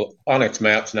topos. Well, Onyx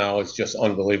Maps now is just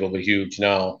unbelievably huge.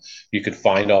 Now you could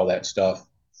find all that stuff.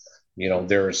 And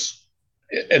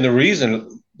the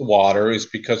reason water is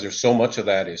because there's so much of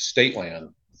that is state land.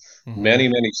 Mm-hmm.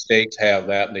 Many states have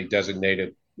that, and they designate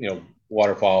it,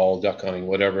 waterfowl, duck hunting,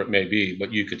 whatever it may be,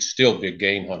 but you could still big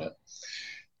game hunt it.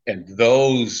 And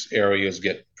those areas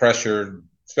get pressured,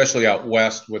 especially out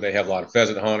west where they have a lot of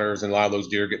pheasant hunters, and a lot of those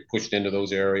deer get pushed into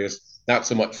those areas, not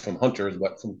so much from hunters,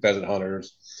 but from pheasant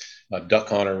hunters, duck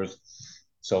hunters.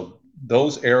 So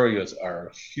those areas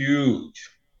are huge,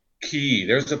 key.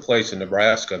 There's a place in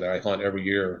Nebraska that I hunt every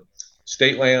year,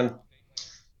 state land,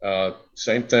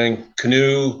 same thing,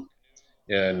 canoe.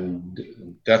 And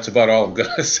that's about all I'm going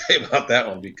to say about that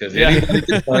one, because anybody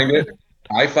can find it.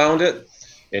 I found it.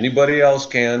 Anybody else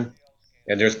can.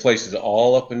 And there's places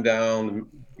all up and down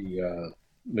the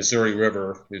Missouri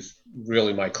River is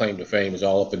really my claim to fame, is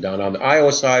all up and down on the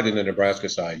Iowa side and the Nebraska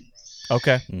side.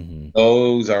 Okay. Mm-hmm.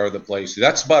 Those are the places.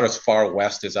 That's about as far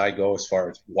west as I go as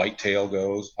far as whitetail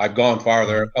goes. I've gone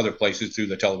farther, other places through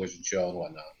the television show and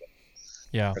whatnot.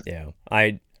 Yeah.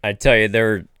 I tell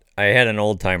you, I had an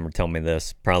old timer tell me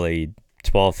this probably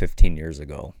 12, 15 years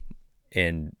ago.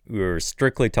 And we were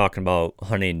strictly talking about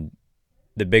hunting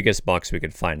the biggest bucks we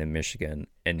could find in Michigan.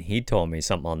 And he told me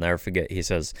something I'll never forget. He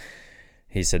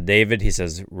said, David,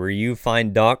 where you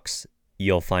find ducks,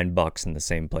 you'll find bucks in the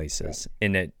same places.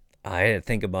 And I had to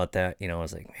think about that. I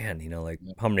was like, man, like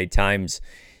how many times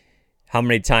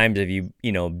have you,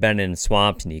 been in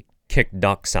swamps and you kick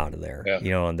ducks out of there,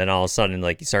 and then all of a sudden,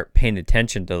 like, you start paying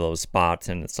attention to those spots,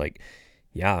 and it's like,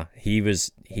 yeah,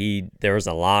 there was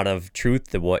a lot of truth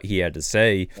to what he had to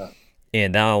say.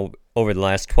 And now over the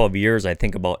last 12 years, I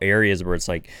think about areas where it's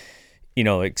like,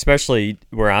 especially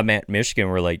where I'm at in Michigan,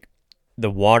 where like the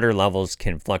water levels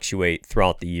can fluctuate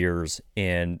throughout the years,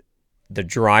 and the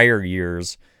drier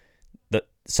years,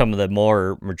 some of the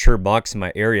more mature bucks in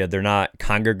my area, they're not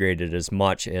congregated as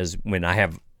much as when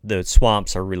the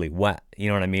swamps are really wet. You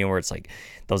know what I mean? Where it's like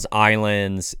those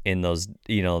islands and those,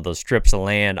 those strips of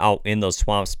land out in those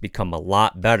swamps become a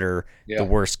lot better the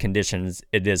worse conditions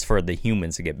it is for the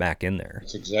humans to get back in there.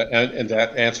 That's exactly, and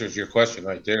that answers your question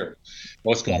right there.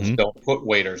 Most guys don't put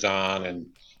waders on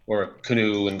or a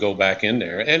canoe and go back in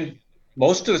there. And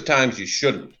most of the times you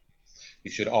shouldn't. You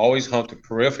should always hunt the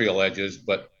peripheral edges,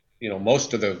 but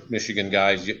most of the Michigan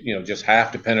guys, just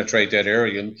have to penetrate that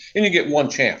area, and you get one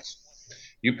chance.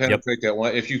 You penetrate that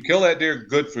one. If you kill that deer,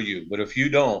 good for you. But if you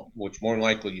don't, which more than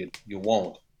likely you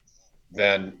won't,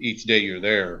 then each day you're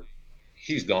there,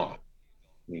 he's gone.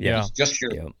 Just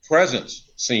your presence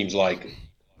seems like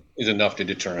is enough to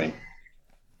deter him.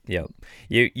 Yep.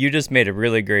 You just made a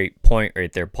really great point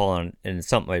right there, Paul, and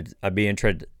something I'd be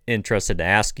interested to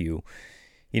ask you.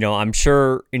 I'm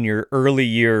sure in your early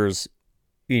years,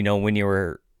 when you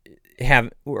were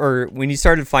when you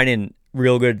started finding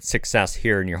real good success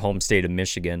here in your home state of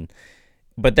Michigan,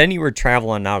 But then you were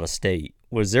traveling out of state.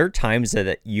 Was there times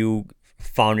that you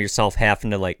found yourself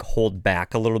having to like hold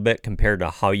back a little bit compared to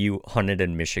how you hunted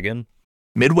in Michigan?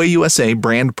 Midway USA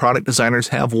brand product designers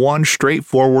have one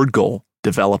straightforward goal: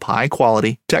 develop high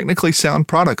quality, technically sound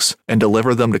products and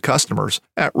deliver them to customers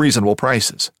at reasonable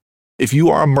prices. If you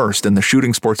are immersed in the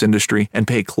shooting sports industry and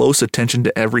pay close attention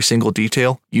to every single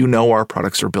detail, you know our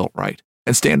products are built right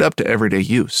and stand up to everyday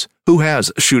use. Who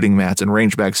has shooting mats and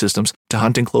range bag systems to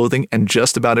hunting clothing and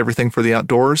just about everything for the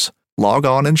outdoors? Log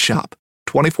on and shop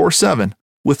 24/7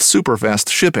 with super fast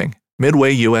shipping.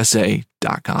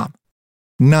 MidwayUSA.com.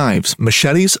 Knives,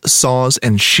 machetes, saws,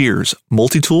 and shears,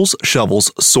 multi-tools,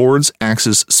 shovels, swords,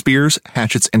 axes, spears,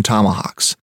 hatchets, and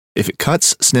tomahawks. If it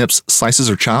cuts, snips, slices,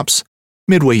 or chops,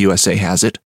 Midway USA has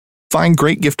it. Find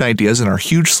great gift ideas in our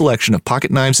huge selection of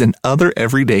pocket knives and other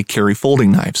everyday carry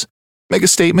folding knives. Make a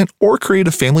statement or create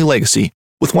a family legacy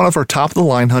with one of our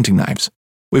top-of-the-line hunting knives.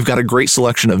 We've got a great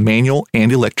selection of manual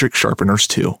and electric sharpeners,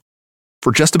 too.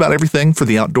 For just about everything for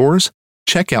the outdoors,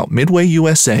 check out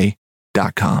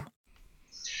MidwayUSA.com.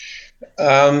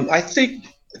 I think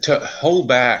to hold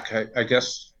back, I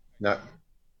guess not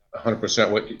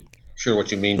 100% what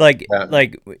you mean. Like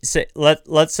say,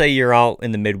 let's say you're out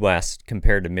in the Midwest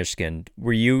compared to Michigan.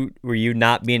 Were you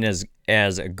not being as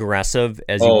aggressive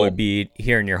as you would be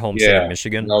here in your home state of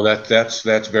Michigan? No, that's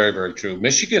very, very true.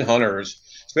 Michigan hunters,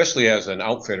 especially as an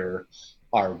outfitter,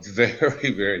 are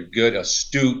very, very good,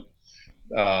 astute,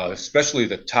 especially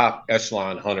the top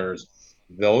echelon hunters.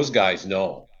 Those guys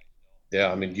know. Yeah,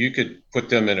 I mean, you could put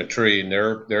them in a tree and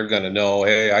they're going to know,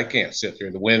 hey, I can't sit there.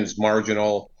 The wind's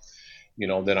marginal,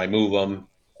 then I move them.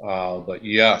 But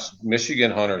yes,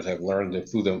 Michigan hunters have learned it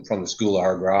from the School of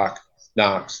Hard Rock,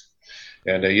 Knox.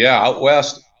 And out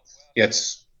west,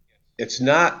 it's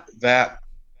not that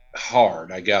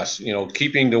hard, I guess.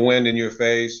 Keeping the wind in your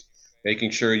face,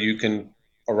 making sure you can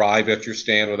arrive at your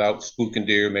stand without spooking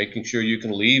deer, making sure you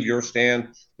can leave your stand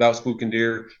without spooking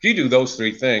deer. If you do those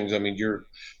three things, I mean, you're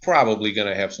probably going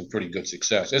to have some pretty good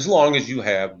success as long as you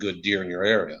have good deer in your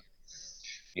area.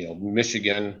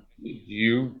 Michigan,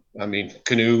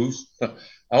 canoes. I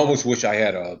almost wish I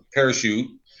had a parachute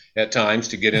at times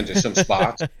to get into some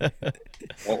spots.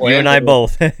 You and I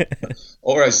both.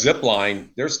 Or a zip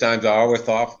line. There's times I always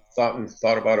thought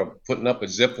about putting up a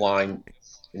zip line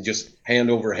and just hand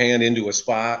over hand into a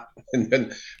spot, and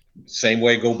then same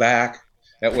way go back.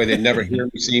 That way they never hear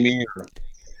me, see me.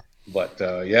 But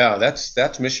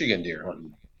that's Michigan deer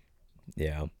hunting.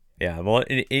 Yeah. Yeah, well,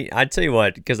 I'd tell you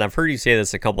what, because I've heard you say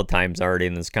this a couple of times already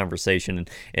in this conversation,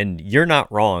 and you're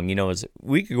not wrong.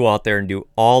 We could go out there and do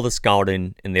all the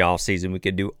scouting in the off season. We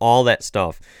could do all that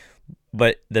stuff,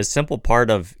 but the simple part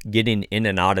of getting in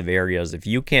and out of areas, if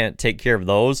you can't take care of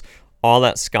those, all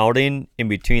that scouting in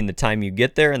between the time you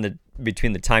get there and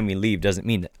between the time you leave doesn't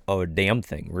mean a damn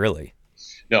thing, really.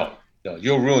 No,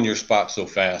 you'll ruin your spot so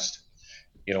fast.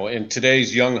 In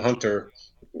today's young hunter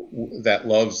that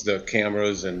loves the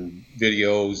cameras and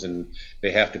videos, and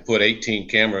they have to put 18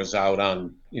 cameras out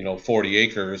on 40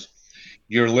 acres,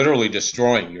 you're literally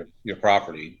destroying your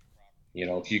property.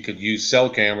 If you could use cell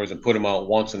cameras and put them out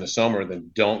once in the summer,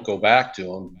 then don't go back to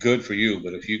them. Good for you.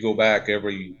 But if you go back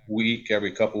every week,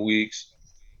 every couple weeks,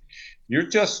 you're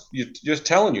just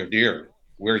telling your deer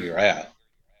where you're at,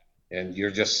 and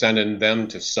you're just sending them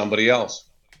to somebody else,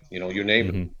 your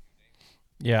neighbor. Mm-hmm.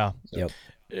 Yeah. Yep.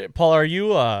 Paul, have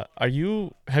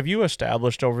you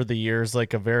established over the years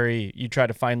like you try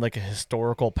to find like a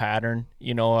historical pattern?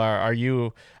 Are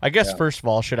you, I guess, first of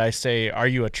all, should I say, are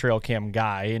you a trail cam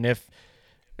guy? And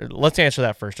let's answer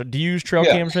that first. Do you use trail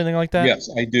cams or anything like that? Yes,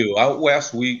 I do. Out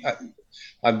west,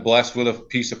 I'm blessed with a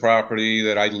piece of property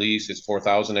that I lease. It's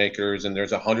 4,000 acres, and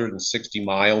there's 160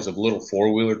 miles of little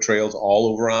four-wheeler trails all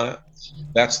over on it.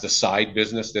 That's the side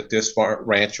business that this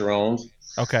rancher owns.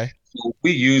 Okay. So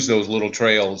we use those little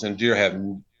trails, and deer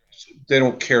they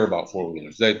don't care about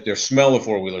four-wheelers. They smell of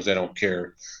four-wheelers, they don't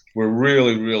care. We're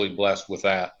really, really blessed with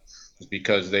that,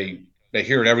 because they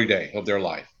hear it every day of their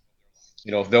life.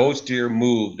 If those deer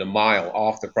moved a mile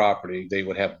off the property, they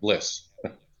would have bliss.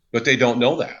 But they don't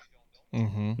know that.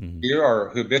 Mm-hmm. Deer are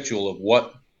habitual of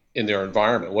what in their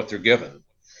environment, what they're given.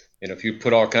 And if you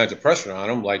put all kinds of pressure on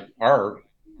them, like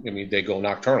they go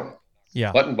nocturnal.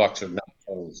 Yeah. Button bucks are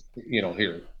nocturnal,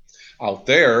 here. Out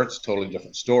there, it's a totally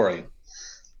different story.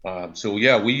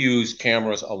 We use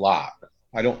cameras a lot.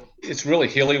 It's really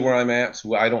hilly where I'm at,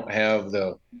 so I don't have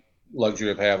the luxury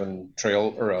of having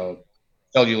trail or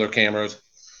cellular cameras.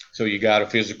 So you got to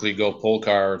physically go pull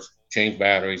cars, change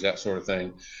batteries, that sort of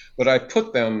thing. But I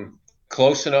put them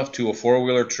close enough to a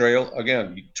four-wheeler trail.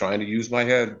 Again, trying to use my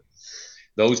head.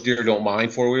 Those deer don't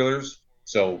mind four-wheelers.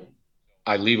 So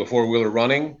I leave a four-wheeler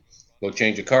running, go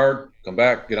change a card, come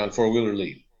back, get on four-wheeler,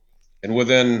 leave. And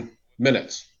within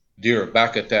minutes, deer are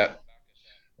back at that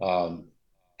um,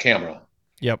 camera.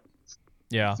 Yep.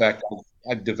 In Yeah. fact,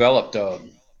 I've developed a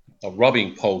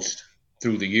rubbing post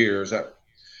through the years. I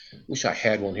wish I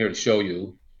had one here to show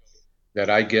you that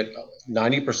I get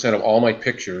 90% of all my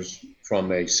pictures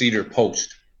from a cedar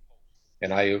post.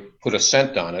 And I put a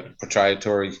scent on it,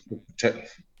 proprietary,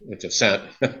 it's a scent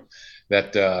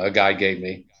that a guy gave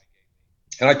me.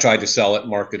 And I tried to sell it,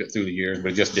 market it through the years,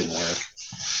 but it just didn't work.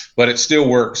 But it still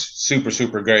works super,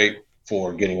 super great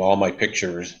for getting all my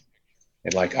pictures.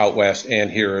 And like out west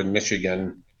and here in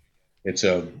Michigan, it's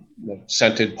a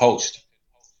scented post.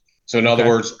 So in other Okay.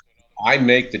 words, I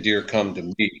make the deer come to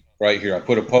me right here. I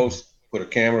put a post, put a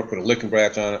camera, put a licking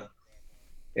bratch on it,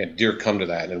 and deer come to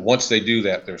that. And once they do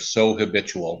that, they're so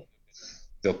habitual,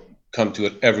 they'll come to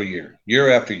it every year, year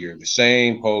after year, the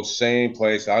same post, same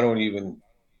place.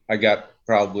 I got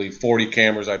probably 40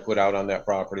 cameras I put out on that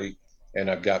property,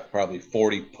 and I've got probably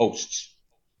 40 posts.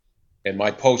 And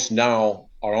my posts now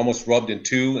are almost rubbed in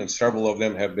two, and several of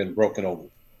them have been broken over.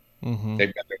 Mm-hmm.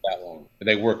 They've been there that long, and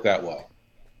they work that well.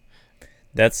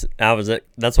 That's what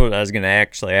I was going to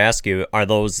actually ask you. Are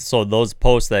those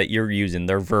posts that you're using,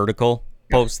 they're vertical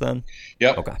posts then?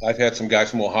 Yep. Okay. I've had some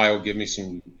guys from Ohio give me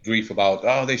some grief about,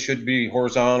 oh, they should be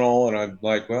horizontal, and I'm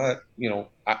like, well,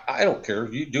 I don't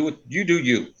care. You do it. You do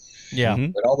you. Yeah.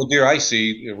 Mm-hmm. But all the deer I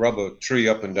see rub a tree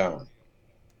up and down.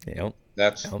 Yep.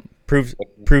 That's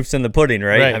Proof's in the pudding,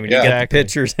 right? Right, I mean, yeah. you got the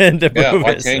pictures in to prove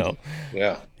why it. change So. it?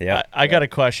 Yeah. Yeah. I got a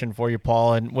question for you,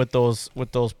 Paul, and with those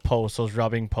posts, those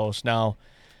rubbing posts. Now,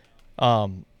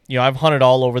 I've hunted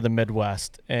all over the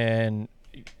Midwest, and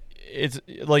it's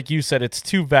like you said, it's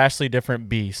two vastly different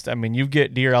beasts. I mean, you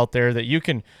get deer out there that you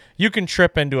can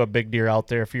trip into a big deer out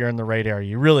there if you're in the right area.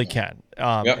 You really can.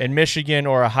 Yep. In Michigan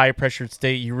or a high pressured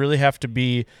state, you really have to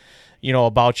be,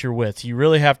 about your width. You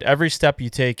really have to. Every step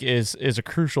you take is a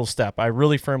crucial step. I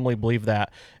really firmly believe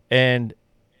that. And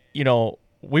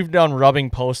we've done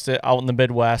rubbing posts out in the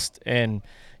Midwest, and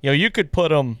you could put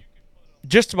them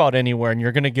just about anywhere, and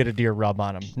you're going to get a deer rub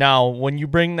on them. Now, when you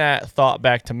bring that thought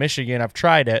back to Michigan, I've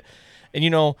tried it,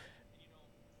 and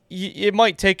it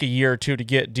might take a year or two to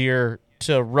get deer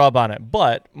to rub on it.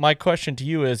 But my question to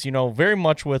you is, very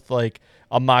much with like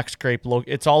a mock scrape,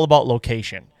 it's all about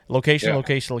location.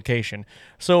 Location.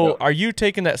 So are you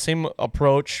taking that same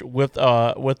approach with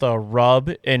a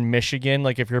rub in Michigan?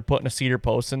 Like if you're putting a cedar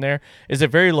post in there, is it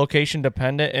very location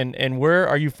dependent? And where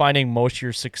are you finding most of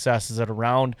your success? Is it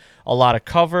around a lot of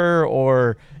cover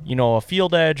or, a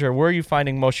field edge, or where are you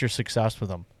finding most of your success with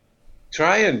them?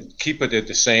 Try and keep it at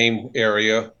the same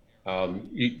area. I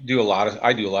do a lot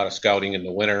of scouting in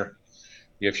the winter.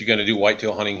 If you're going to do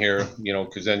whitetail hunting here,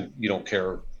 because then you don't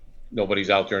care. Nobody's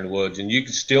out there in the woods, and you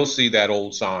can still see that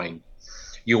old sign.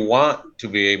 You want to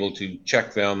be able to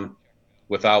check them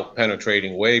without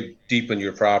penetrating way deep in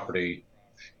your property.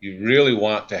 You really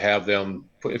want to have them,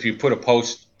 if you put a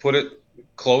post, put it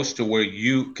close to where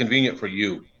convenient for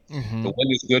you. Mm-hmm. The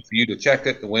wind is good for you to check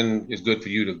it. The wind is good for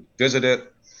you to visit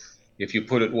it. If you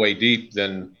put it way deep,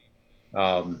 then,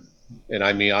 and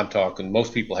I mean, I'm talking,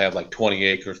 most people have like 20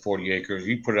 acres, 40 acres.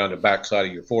 You put it on the backside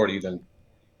of your 40, then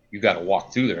you got to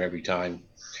walk through there every time.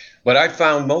 But I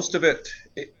found most of it,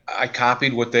 I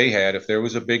copied what they had. If there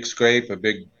was a big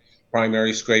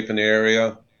primary scrape in the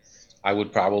area, I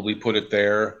would probably put it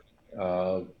there,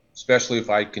 especially if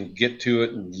I can get to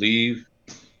it and leave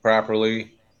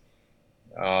properly.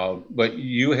 But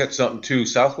you hit something too.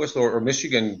 Southwest or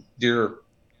Michigan deer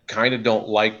kind of don't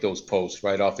like those posts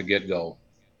right off the get-go.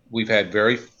 We've had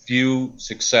very few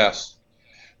success,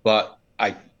 but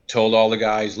I told all the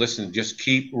guys, listen, just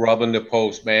keep rubbing the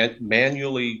post, man.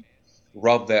 Manually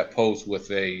rub that post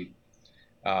with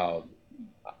I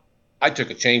took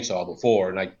a chainsaw before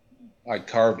and I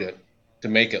carved it to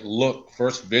make it look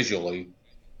first visually,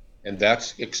 and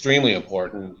that's extremely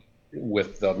important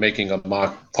with making a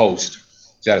mock post,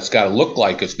 that it's got to look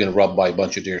like it's been rubbed by a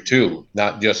bunch of deer too,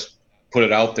 not just put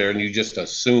it out there and you just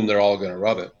assume they're all going to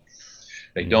rub it.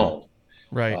 They don't.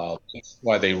 Right. That's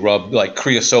why they rub like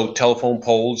creosote telephone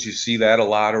poles. You see that a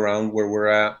lot around where we're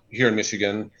at here in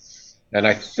Michigan. And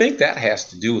I think that has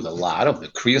to do with a lot of the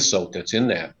creosote that's in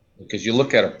that, because you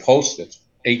look at a post that's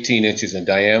 18 inches in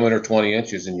diameter, 20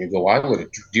 inches, and you go, why would a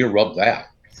deer rub that?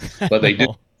 But they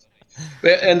do.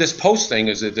 And this post thing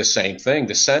is the same thing.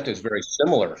 The scent is very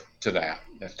similar to that.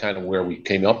 That's kind of where we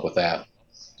came up with that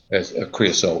as a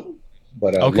creosote.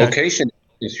 But location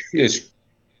is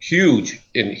huge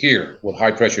in here with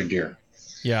high pressure deer.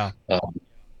 Yeah.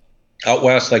 Out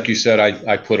west, like you said,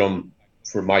 I put them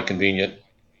for my convenient.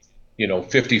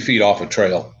 50 feet off a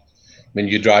trail. When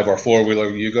you drive our four-wheeler,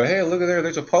 you go, hey, look at there,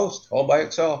 there's a post all by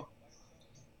itself.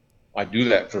 I do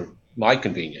that for my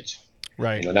convenience.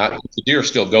 Right. Not the deer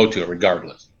still go to it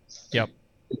regardless. Yep.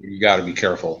 You got to be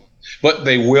careful, but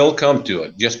they will come to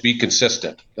it. Just be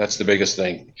consistent. That's the biggest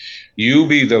thing. You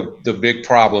be the big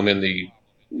problem in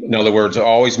other words,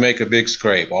 always make a big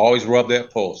scrape, always rub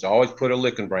that post, always put a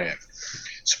licking brand,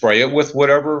 spray it with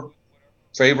whatever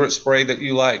favorite spray that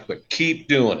you like, but keep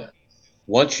doing it.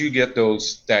 Once you get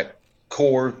that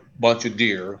core bunch of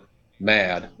deer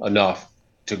mad enough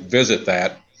to visit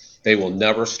that, they will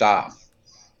never stop,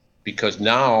 because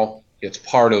now it's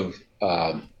part of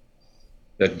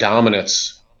the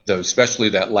dominance, especially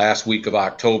that last week of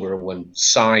October when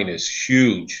sign is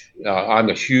huge. I'm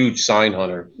a huge sign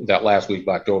hunter that last week of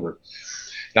October.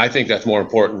 And I think that's more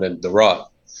important than the rut.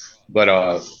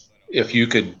 But if you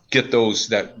could get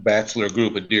that bachelor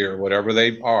group of deer, whatever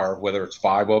they are, whether it's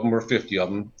 5 of them or 50 of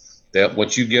them, that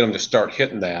once you get them to start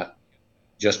hitting that,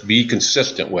 just be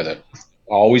consistent with it.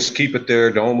 Always keep it there.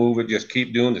 Don't move it. Just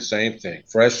keep doing the same thing.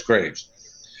 Fresh scrapes.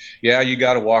 Yeah, you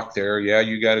got to walk there. Yeah,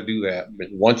 you got to do that.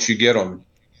 But once you get them,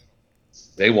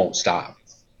 they won't stop.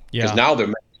 Because now they're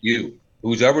mad at you.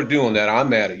 Who's ever doing that, I'm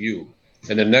mad at you.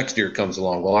 And the next deer comes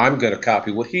along. Well, I'm going to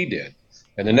copy what he did.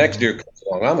 And the next deer comes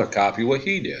along. I'm going to copy what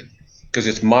he did. Because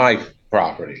it's my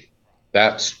property.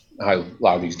 That's how a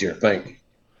lot of these deer think.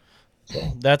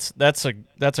 So. That's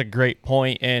a great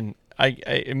point. And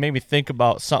it made me think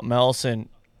about something else. And,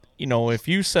 if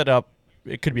you set up,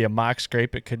 it could be a mock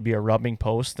scrape, it could be a rubbing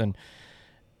post. And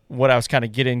what I was kind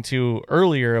of getting to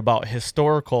earlier about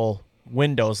historical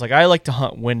windows, like I like to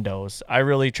hunt windows. I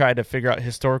really try to figure out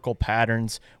historical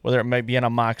patterns, whether it might be in a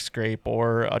mock scrape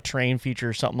or a terrain feature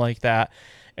or something like that.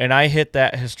 And I hit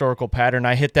that historical pattern.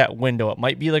 I hit that window. It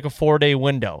might be like a 4-day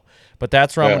window, but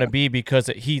that's where I'm going to be because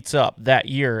it heats up that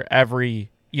year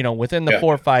within the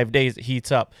 4 or 5 days, it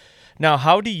heats up. Now,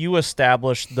 how do you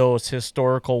establish those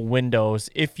historical windows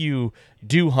if you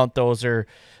do hunt those, or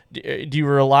do you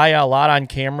rely a lot on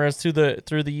cameras through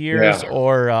the years,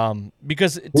 or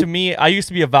because to me, I used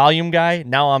to be a volume guy.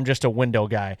 Now I'm just a window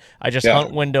guy. I just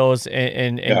hunt windows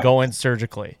and go in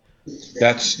surgically.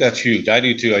 That's huge. I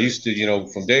do too. I used to,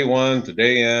 from day one to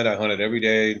day end, I hunted every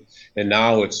day, and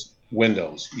now it's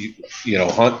windows. You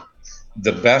hunt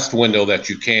the best window that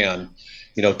you can.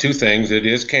 2 things. It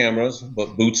is cameras,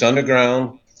 but boots on the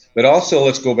ground. But also,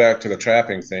 let's go back to the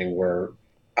trapping thing, where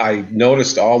I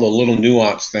noticed all the little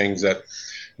nuanced things that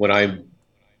when and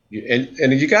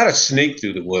you got to sneak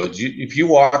through the woods. If you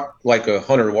walk like a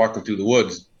hunter walking through the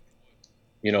woods,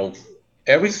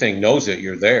 everything knows that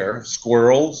you're there.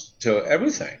 Squirrels to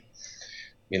everything.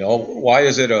 Why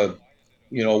is it a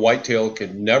whitetail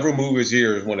can never move his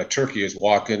ears when a turkey is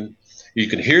walking? You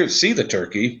can see the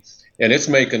turkey, and it's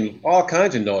making all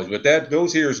kinds of noise, but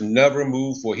those ears never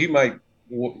move. Well, he might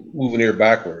move an ear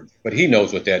backward, but he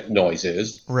knows what that noise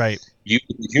is. Right. You,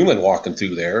 human walking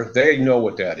through there, they know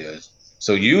what that is.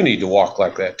 So you need to walk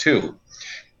like that too.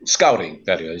 Scouting,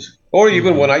 that is. Or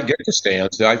even when I get to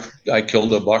stands, I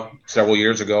killed a buck several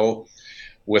years ago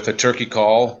with a turkey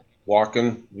call,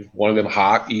 walking one of them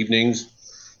hot evenings,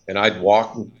 and I'd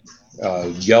walk,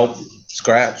 yelp,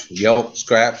 scratch,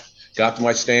 got to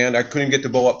my stand. I couldn't get the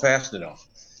bow up fast enough.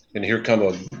 And here come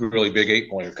a really big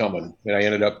 8-pointer coming. And I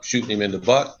ended up shooting him in the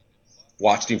butt,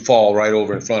 watched him fall right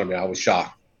over in front of me. I was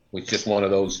shocked. It was just one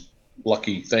of those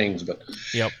lucky things. But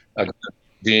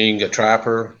being a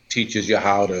trapper teaches you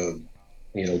how to,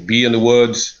 be in the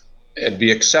woods and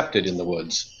be accepted in the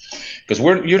woods. Because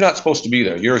you're not supposed to be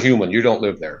there. You're a human. You don't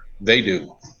live there. They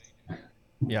do.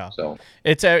 Yeah. So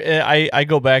it's I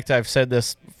go back to, I've said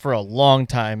this for a long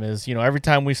time, is every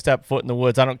time we step foot in the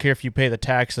woods, I don't care if you pay the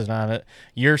taxes on it,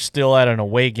 you're still at an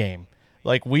away game.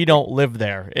 Like, we don't live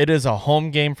there. It is a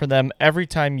home game for them every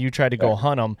time you try to go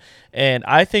hunt them. And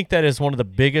I think that is one of the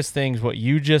biggest things, what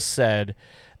you just said,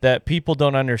 that people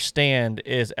don't understand,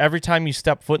 is every time you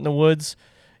step foot in the woods,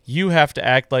 you have to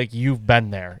act like you've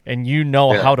been there and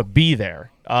how to be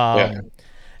there. And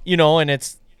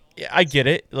it's, I get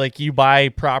it. Like, you buy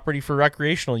property for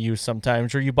recreational use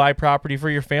sometimes, or you buy property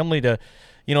for your family to,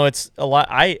 it's a lot.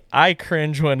 I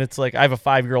cringe when it's like, I have a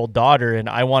 5-year-old daughter and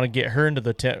I want to get her into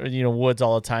the woods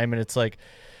all the time, and it's like,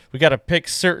 we got to pick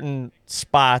certain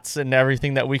spots and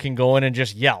everything that we can go in and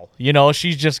just yell.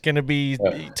 She's just going to be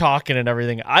talking and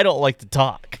everything. I don't like to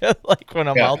talk like when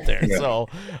I'm out there. Yeah. So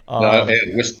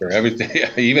whisper everything.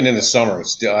 Even in the summer,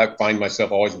 still I find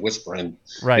myself always whispering.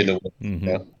 Right. In the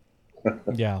woods.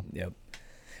 Yeah. Yep.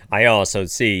 I also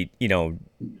see,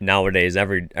 nowadays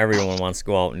everyone wants to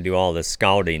go out and do all this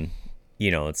scouting,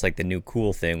 it's like the new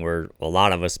cool thing where a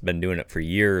lot of us have been doing it for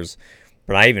years.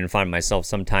 But I even find myself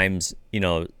sometimes,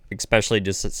 especially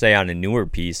just say on a newer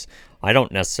piece, I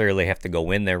don't necessarily have to go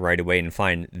in there right away and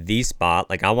find the spot.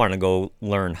 Like I want to go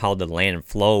learn how the land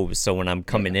flows, so when I'm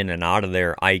coming in and out of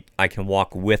there, I can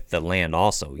walk with the land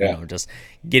also. Just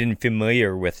getting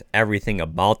familiar with everything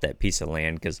about that piece of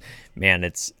land. Because man,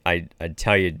 I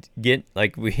tell you,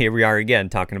 here we are again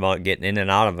talking about getting in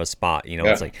and out of a spot.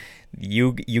 It's like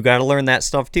you got to learn that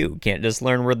stuff too. You can't just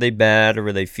learn where they bed or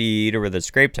where they feed or where the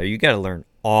scrapes are. You got to learn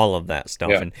all of that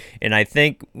stuff. And I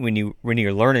think when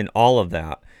you're learning all of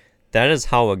that, that is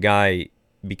how a guy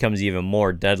becomes even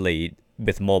more deadly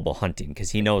with mobile hunting,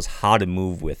 because he knows how to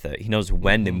move with it. He knows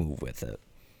when to move with it.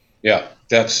 Yeah,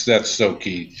 that's so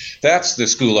key. That's the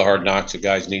school of hard knocks that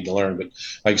guys need to learn. But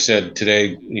like I said,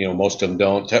 today, most of them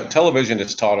don't. Television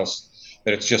has taught us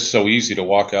that it's just so easy to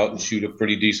walk out and shoot a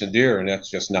pretty decent deer, and that's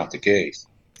just not the case.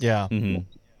 Yeah.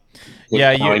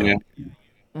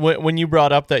 When you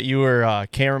brought up that you were a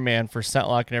cameraman for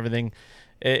ScentLock and everything,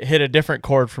 it hit a different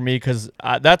chord for me, because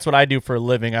that's what I do for a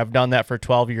living. I've done that for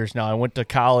 12 years now. I went to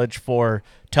college for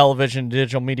television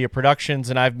digital media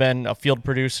productions, and I've been a field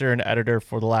producer and editor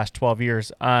for the last 12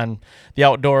 years on the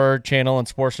Outdoor Channel and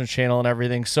Sportsman Channel and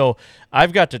everything. So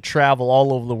I've got to travel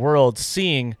all over the world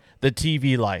seeing the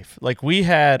TV life. Like we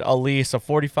had a lease, a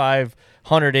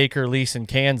 4,500-acre lease in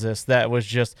Kansas that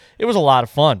was it was a lot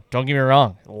of fun. Don't get me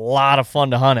wrong, a lot of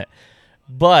fun to hunt it.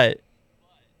 But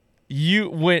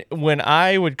when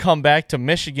I would come back to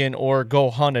Michigan or go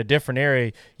hunt a different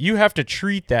area, you have to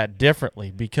treat that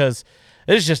differently, because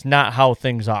it is just not how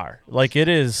things are. Like it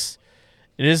is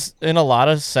in a lot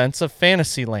of sense of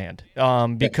fantasy land,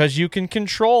 because you can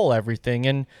control everything,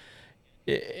 and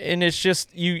it's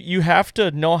just you have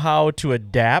to know how to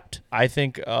adapt. I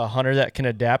think a hunter that can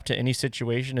adapt to any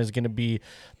situation is going to be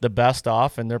the best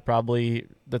off, and they're probably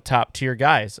the top tier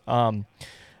guys.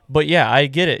 But yeah, I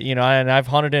get it, and I've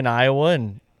hunted in Iowa,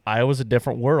 and Iowa's a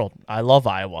different world. I love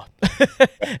Iowa.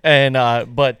 And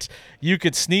but you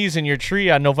could sneeze in your tree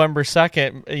on November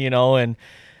 2nd,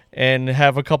 and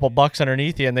have a couple bucks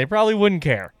underneath you, and they probably wouldn't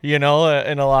care, in a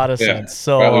lot of sense.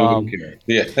 So probably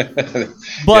wouldn't care.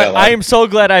 But I am so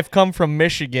glad I've come from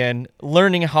Michigan,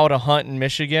 learning how to hunt in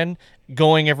Michigan,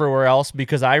 going everywhere else,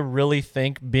 because I really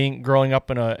think growing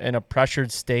up in a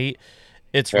pressured state,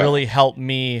 it's really helped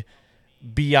me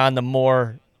be on the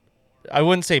more, I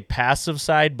wouldn't say passive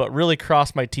side, but really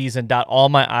cross my T's and dot all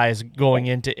my I's going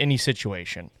into any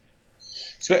situation.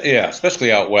 Yeah,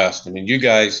 especially out west. I mean, you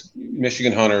guys,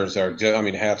 Michigan hunters are,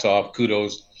 hats off,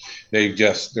 kudos.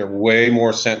 They're way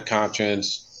more scent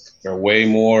conscious. They're way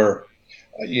more,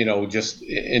 just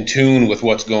in tune with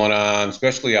what's going on,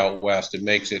 especially out west. It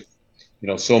makes it,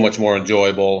 so much more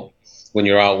enjoyable when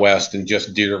you're out west and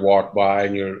just deer walk by,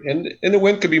 and the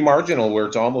wind could be marginal where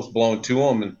it's almost blowing to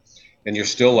them, and you're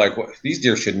still like, well, these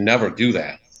deer should never do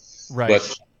that. Right.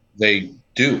 But they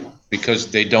do,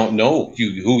 because they don't know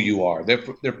who you are.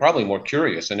 They're probably more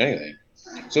curious than anything.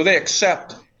 So they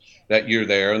accept that you're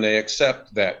there, and they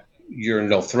accept that you're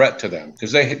no threat to them,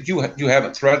 because you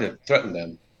haven't threatened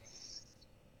them.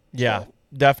 Yeah,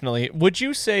 definitely. Would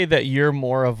you say that you're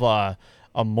more of a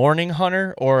morning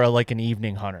hunter or like an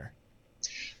evening hunter?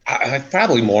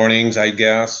 Probably mornings, I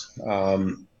guess.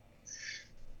 And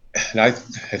I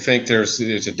think there's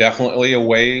definitely a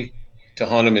way to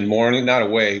hunt them in morning. Not a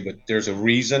way, but there's a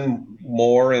reason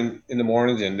more in the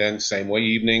mornings, and then same way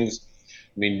evenings.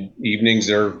 I mean, evenings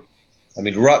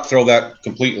rut, throw that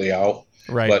completely out.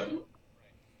 Right.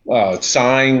 But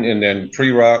sign and then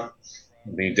pre-rut,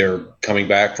 they're coming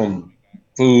back from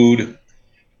food.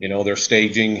 They're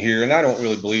staging here, and I don't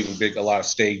really believe in a lot of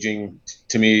staging.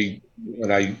 To me,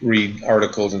 when I read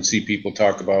articles and see people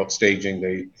talk about staging,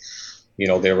 they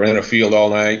were in a field all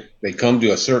night. They come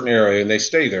to a certain area and they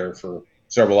stay there for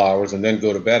several hours and then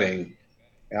go to bedding.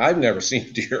 And I've never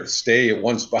seen deer stay at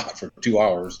one spot for 2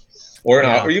 hours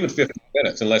or even 15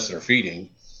 minutes, unless they're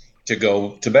feeding, to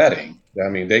go to bedding. I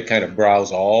mean, they kind of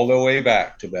browse all the way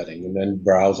back to bedding and then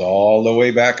browse all the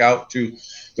way back out to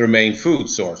their main food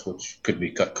source, which could be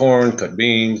cut corn, cut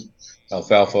beans,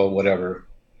 alfalfa, whatever.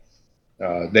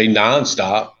 They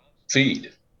nonstop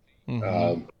feed.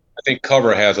 Mm-hmm. I think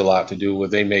cover has a lot to do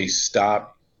with, they may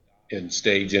stop and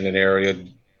stage in an area,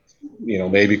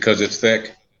 maybe because it's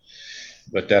thick,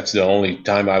 but that's the only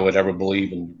time I would ever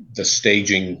believe in the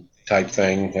staging type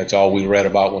thing. That's all we read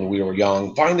about when we were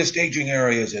young. Find the staging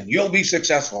areas and you'll be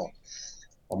successful.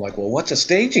 I'm like, well, what's a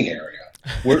staging area?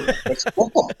 What's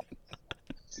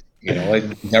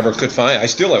I never could find. I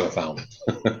still haven't found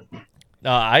it.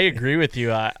 I agree with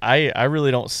you. I really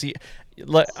don't see.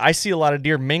 I see a lot of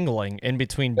deer mingling in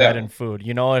between bed and food.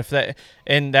 If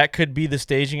that could be the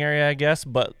staging area, I guess.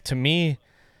 But to me,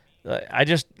 I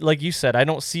just, like you said, I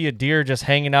don't see a deer just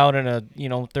hanging out in a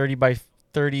 30 by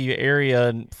 30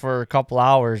 area for a couple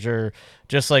hours, or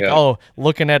just like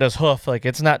looking at his hoof. Like,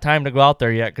 it's not time to go out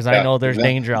there yet because I know there's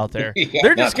danger out there.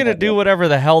 They're just gonna do whatever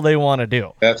the hell they want to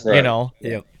do. That's right.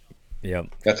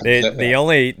 Yep. That's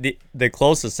the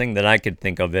closest thing that I could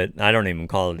think of it, I don't even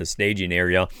call it a staging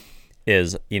area,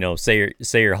 is say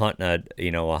you're hunting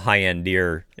a high end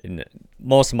deer, and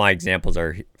most of my examples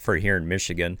are for here in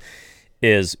Michigan,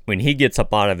 is when he gets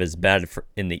up out of his bed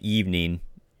in the evening,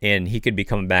 and he could be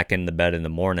coming back in the bed in the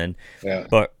morning,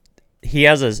 but he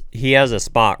has a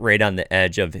spot right on the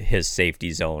edge of his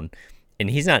safety zone,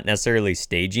 and he's not necessarily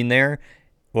staging there.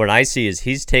 What I see is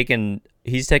he's taking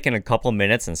a couple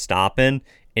minutes and stopping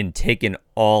and taking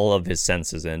all of his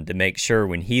senses in to make sure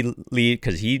when he leaves,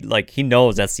 because he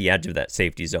knows that's the edge of that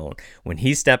safety zone. When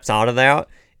he steps out of that,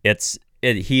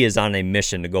 he is on a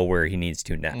mission to go where he needs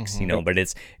to next. But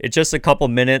it's just a couple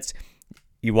minutes.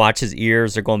 You watch his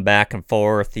ears are going back and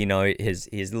forth.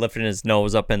 He's lifting his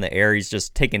nose up in the air. He's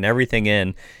just taking everything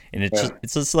in, and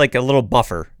it's just like a little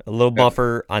buffer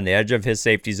on the edge of his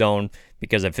safety zone.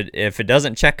 Because if it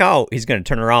doesn't check out, he's going to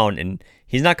turn around and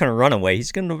he's not going to run away.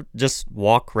 He's going to just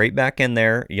walk right back in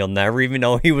there. You'll never even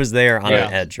know he was there on the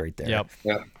edge right there. Yep.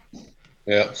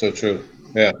 Yeah. So true.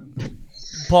 Yeah.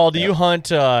 Paul, do you hunt?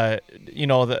 The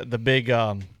big,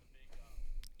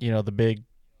 the big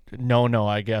no,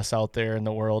 I guess, out there in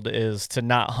the world is to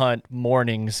not hunt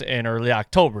mornings in early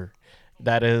October.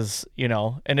 That is,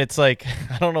 and it's like,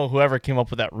 I don't know whoever came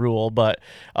up with that rule, but,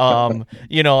 I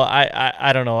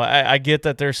don't know. I get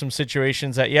that there's some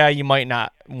situations that, you might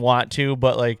not want to,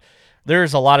 but like,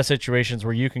 there's a lot of situations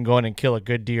where you can go in and kill a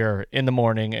good deer in the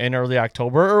morning in early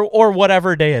October or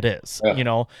whatever day it is, do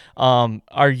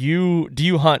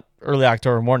you hunt early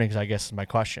October mornings, I guess is my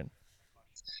question.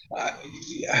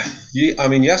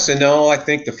 Yes and no. I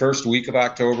think the first week of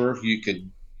October, you could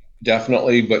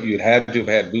definitely, but you'd had to have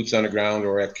had boots on the ground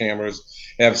or have cameras,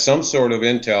 have some sort of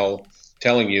intel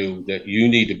telling you that you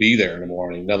need to be there in the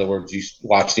morning. In other words, you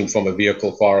watched him from a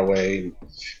vehicle far away.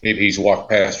 Maybe he's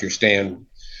walked past your stand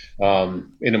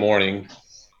in the morning.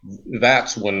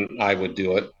 That's when I would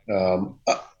do it.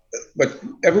 But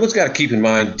everyone's got to keep in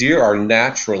mind, deer are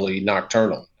naturally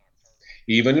nocturnal.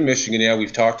 Even in Michigan,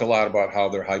 we've talked a lot about how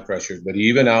they're high pressured, but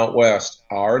even out west,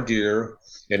 our deer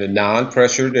in a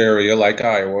non-pressured area like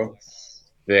Iowa,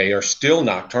 they are still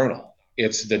nocturnal.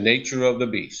 It's the nature of the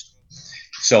beast.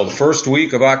 So the first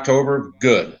week of October,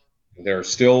 good. They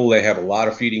have a lot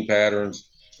of feeding patterns.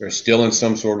 They're still in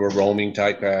some sort of a roaming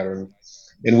type pattern.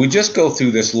 And we just go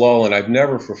through this lull,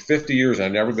 and for 50 years,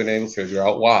 I've never been able to figure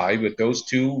out why, but those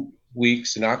 2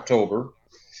 weeks in October,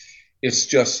 it's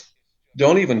just,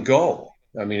 don't even go.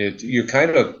 You're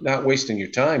kind of not wasting your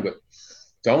time, but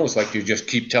it's almost like you just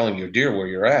keep telling your deer where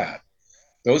you're at.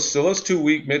 Those 2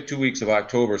 weeks of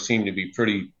October seem to be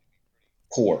pretty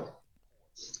poor.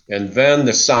 And then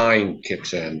the sign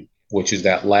kicks in, which is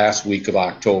that last week of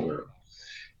October.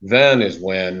 Then is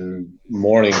when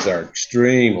mornings are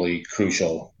extremely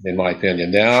crucial, in my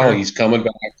opinion. Now He's coming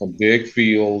back from big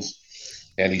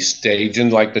fields, and he's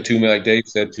staging like like Dave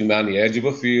said, to on the edge of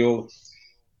a field.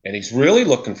 And he's really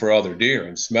looking for other deer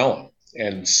and smelling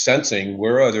and sensing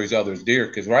where are these other deer.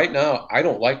 Because right now, I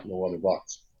don't like no other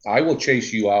bucks. I will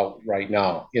chase you out right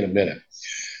now in a minute.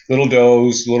 Little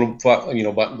does,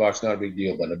 button bucks, not a big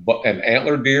deal. But an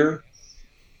antler deer,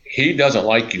 he doesn't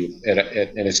like you, and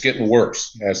it's getting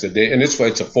worse as the day. And it's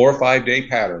a 4 or 5 day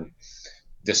pattern,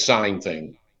 the sign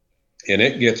thing, and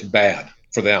it gets bad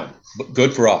for them, but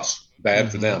good for us.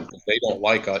 Bad for them because they don't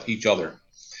like each other.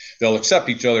 They'll accept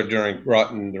each other during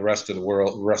rut and the rest of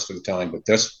the time. But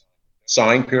this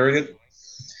sign period,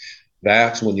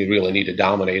 that's when you really need to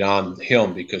dominate on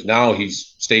him, because now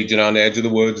he's staging on the edge of the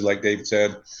woods, like Dave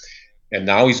said. And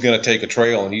now he's going to take a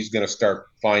trail and he's going to start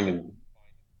finding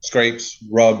scrapes,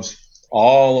 rubs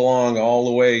all along, all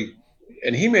the way.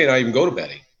 And he may not even go to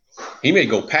bedding. He may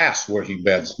go past where he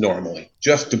beds normally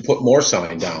just to put more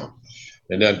sign down.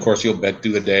 And then, of course, he'll bed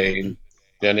through the day. And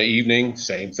then the evening,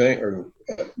 same thing.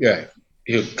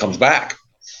 He comes back,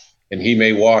 and he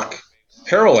may walk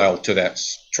parallel to that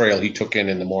trail he took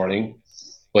in the morning,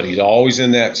 but he's always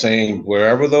in that same,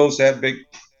 wherever that big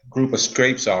group of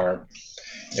scrapes are.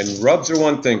 And rubs are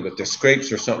one thing, but the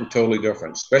scrapes are something totally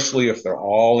different, especially if they're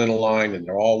all in a line and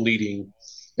they're all leading.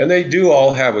 And they do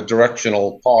all have a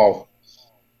directional paw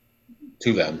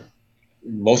to them.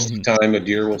 Most of the time, a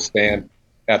deer will stand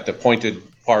at the pointed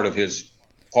part of his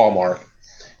paw mark,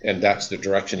 and that's the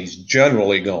direction he's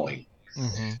generally going.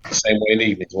 The same way in the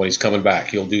evenings when he's coming back,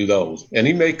 he'll do those. And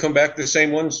he may come back the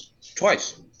same ones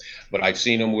twice, but I've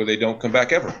seen them where they don't come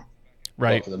back ever.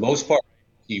 Right. But for the most part,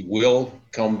 he will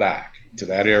come back to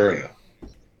that area.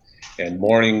 And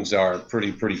mornings are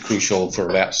pretty crucial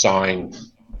for that sign.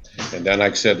 And then,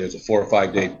 like I said, there's a 4 or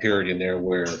 5 day period in there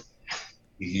where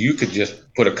you could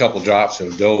just put a couple drops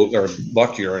of doe or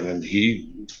buck urine and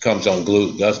he comes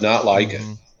unglued, does not like it.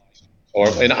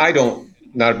 And I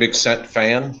not a big scent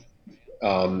fan.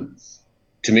 To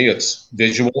me, it's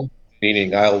visual,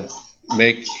 meaning I'll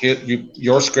make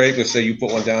your scrape. Let's say you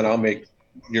put one down, I'll make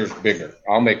yours bigger.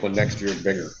 I'll make one next to yours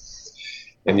bigger.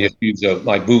 And you use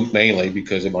my boot mainly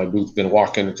because if my boot's been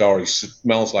walking, it already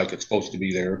smells like it's supposed to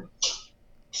be there.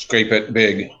 Scrape it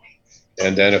big.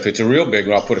 And then if it's a real big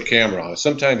one, I'll put a camera on it.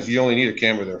 Sometimes you only need a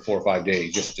camera there 4 or 5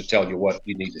 days just to tell you what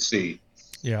you need to see.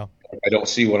 Yeah. If I don't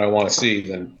see what I want to see,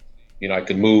 then, I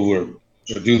can move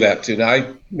or do that too. Now,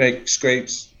 I make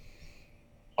scrapes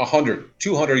 100,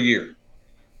 200 a year,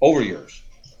 over years.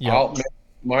 Yep. I'll make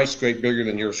my scrape bigger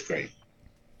than your scrape.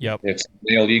 Yep. It's a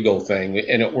male ego thing,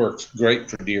 and it works great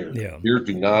for deer. Yeah. Deer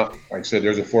do not, like I said,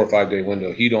 there's a 4 or 5 day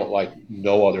window. He don't like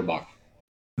no other buck.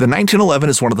 The 1911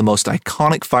 is one of the most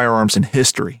iconic firearms in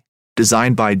history.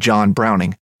 Designed by John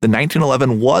Browning, the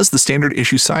 1911 was the standard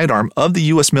issue sidearm of the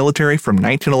U.S. military from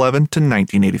 1911 to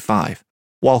 1985.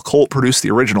 While Colt produced the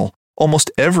original,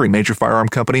 almost every major firearm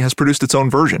company has produced its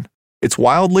own version. It's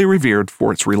wildly revered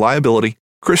for its reliability,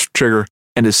 crisp trigger,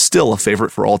 and is still a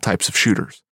favorite for all types of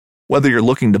shooters. Whether you're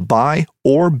looking to buy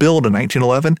or build a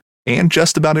 1911 and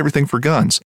just about everything for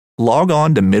guns, log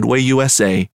on to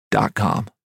MidwayUSA.com.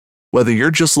 Whether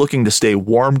you're just looking to stay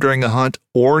warm during a hunt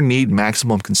or need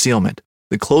maximum concealment,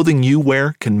 the clothing you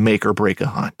wear can make or break a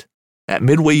hunt. At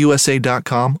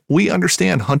MidwayUSA.com, we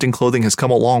understand hunting clothing has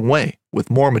come a long way with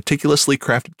more meticulously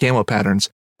crafted camo patterns,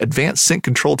 advanced scent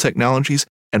control technologies,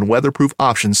 and weatherproof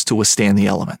options to withstand the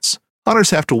elements. Hunters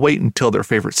have to wait until their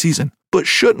favorite season, but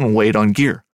shouldn't wait on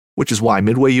gear, which is why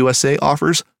Midway USA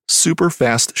offers super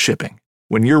fast shipping.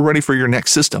 When you're ready for your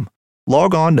next system,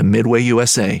 log on to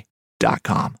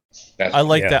MidwayUSA.com. I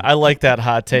like that. I like that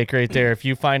hot take right there. If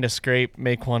you find a scrape,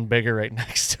 make one bigger right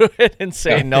next to it and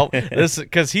say nope. This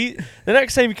because the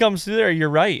next time he comes through there, you're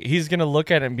right. He's gonna look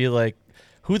at it and be like,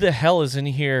 "Who the hell is in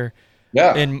here?"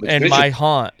 Yeah, in my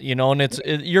haunt,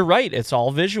 And you're right. It's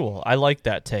all visual. I like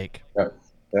that take.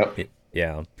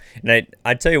 Yeah. And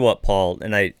I tell you what, Paul,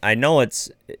 and I know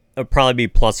it'll probably be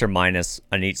plus or minus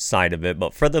on each side of it,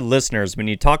 but for the listeners, when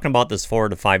you're talking about this 4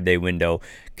 to 5 day window,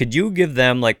 could you give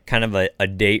them like kind of a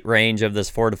date range of this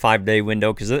 4 to 5 day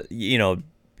window? Because,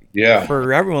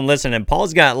 for everyone listening,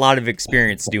 Paul's got a lot of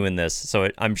experience doing this, so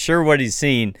I'm sure what he's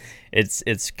seen,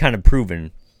 it's kind of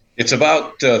proven. It's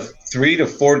about 3 to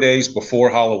 4 days before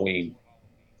Halloween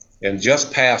and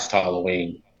just past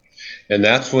Halloween. And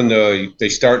that's when they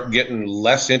start getting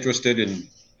less interested in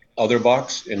other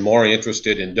bucks and more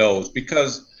interested in does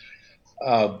because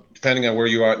depending on where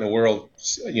you are in the world,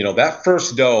 that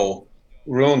first doe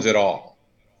ruins it all.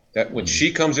 That when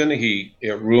she comes in the heat,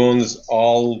 it ruins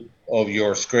all of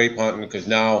your scrape hunting because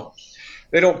now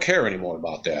they don't care anymore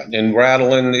about that. And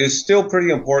rattling is still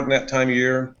pretty important that time of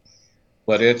year,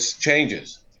 but it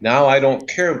changes. Now I don't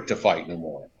care to fight no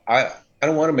more. I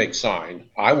don't want to make sign.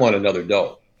 I want another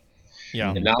doe.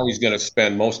 Yeah. And now he's going to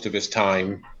spend most of his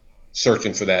time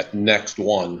searching for that next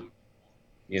one,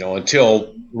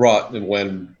 until rut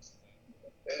and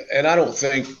I don't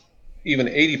think even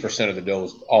 80% of the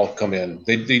does all come in.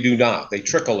 They do not. They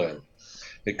trickle in.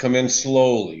 They come in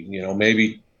slowly,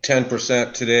 maybe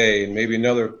 10% today and maybe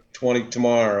another 20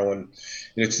 tomorrow. And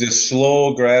it's this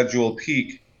slow, gradual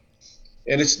peak.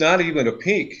 And it's not even a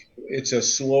peak. It's a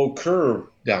slow curve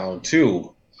down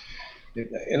too.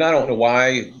 And I don't know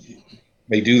why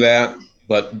they do that,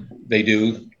 but they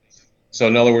do. So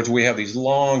in other words, we have these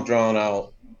long drawn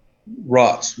out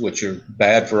ruts, which are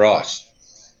bad for us.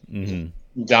 Mm-hmm.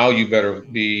 Now you better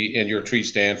be in your tree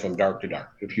stand from dark to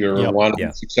dark. If you're wanting to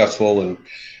be successful, and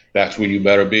that's where you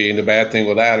better be. And the bad thing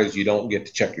with that is you don't get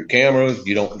to check your cameras.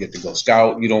 You don't get to go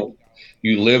scout. You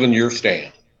live in your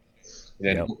stand. And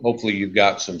then hopefully you've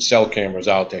got some cell cameras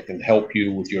out that can help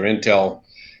you with your intel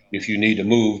if you need to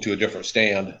move to a different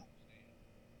stand.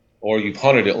 Or you've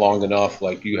hunted it long enough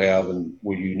like you have and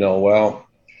where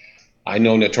I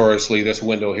know notoriously this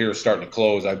window here is starting to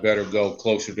close. I better go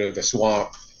closer to the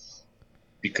swamp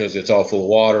because it's all full of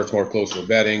water. It's more closer to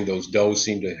bedding. Those does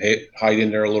seem to hide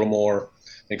in there a little more.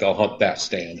 I think I'll hunt that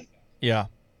stand. Yeah.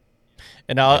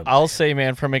 And I'll say,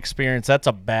 man, from experience, that's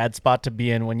a bad spot to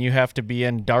be in when you have to be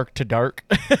in dark to dark.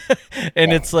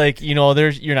 And it's like,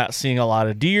 you're not seeing a lot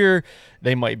of deer.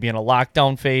 They might be in a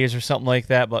lockdown phase or something like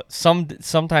that. But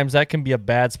sometimes that can be a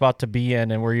bad spot to be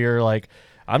in, and where you're like,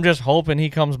 I'm just hoping he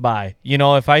comes by.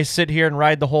 If I sit here and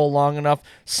ride the hole long enough,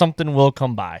 something will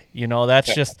come by.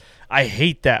 That's just, I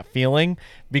hate that feeling,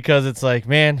 because it's like,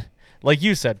 man, like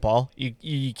you said, Paul,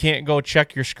 you can't go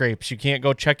check your scrapes. You can't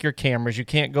go check your cameras. You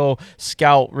can't go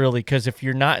scout, really, because if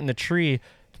you're not in the tree,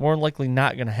 it's more than likely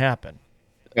not going to happen.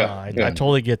 I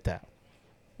totally get that.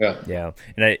 Yeah.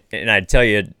 And I tell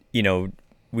you,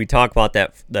 we talk about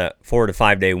that 4 to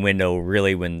 5 day window,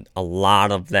 really, when a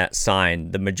lot of that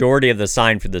sign, the majority of the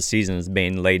sign for the season is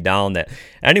being laid down, that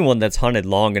anyone that's hunted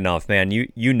long enough, man,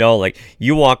 like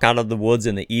you walk out of the woods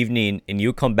in the evening and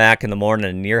you come back in the morning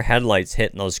and your headlights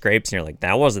hitting those scrapes and you're like,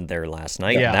 that wasn't there last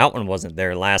night. Yeah. That one wasn't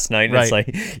there last night. Right. It's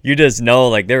like, you just know,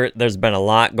 like there's been a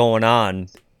lot going on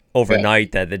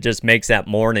overnight that just makes that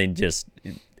morning just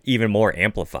even more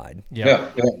amplified. Yeah.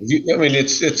 I mean,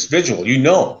 it's visual.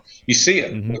 You see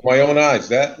it with my own eyes.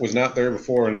 That was not there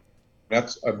before, and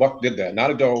that's a buck did that.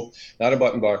 Not a doe, not a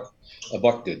button buck. A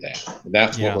buck did that. And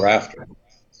that's what we're after.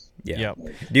 Yeah.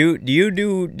 Do you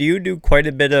do quite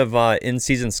a bit of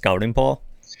in-season scouting, Paul?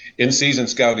 In-season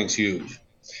scouting's huge.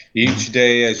 Each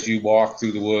day as you walk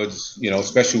through the woods,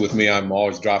 especially with me, I'm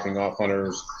always dropping off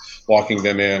hunters, walking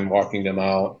them in, walking them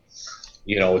out.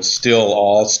 It's still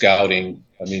all scouting.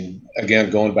 I mean, again,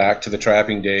 going back to the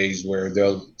trapping days where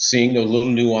they're seeing those little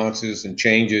nuances and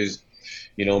changes.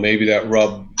 Maybe that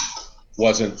rub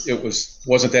wasn't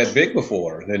that big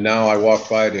before, and now I walk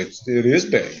by it is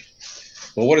big.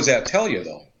 Well, what does that tell you,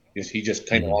 though? Is he just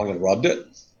came along and rubbed it?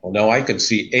 Well, no, I could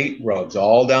see 8 rubs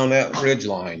all down that ridge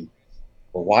line.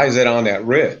 Well, why is it on that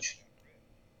ridge?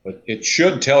 But it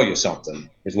should tell you something,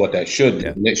 is what that should do.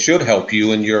 And it should help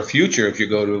you in your future if you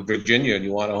go to Virginia and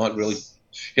you want to hunt really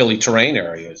hilly terrain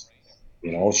areas.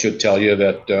 It should tell you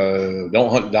that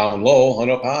don't hunt down low, hunt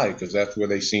up high, because that's where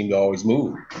they seem to always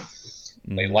move.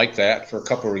 They like that for a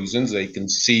couple of reasons. They can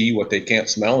see what they can't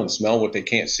smell and smell what they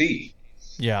can't see.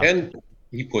 Yeah. And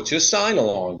he puts his sign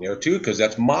along there, too, because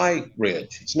that's my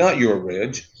ridge. It's not your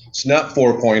ridge. It's not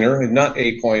 4-pointer and not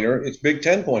 8-pointer. It's big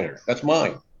 10-pointer. That's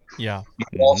mine. Yeah. You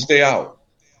can all stay out,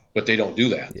 but they don't do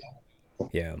that.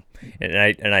 Yeah.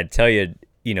 And I tell you,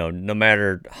 no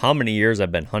matter how many years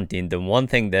I've been hunting, the one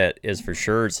thing that is for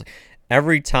sure is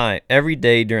every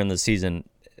day during the season,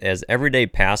 as every day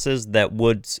passes, that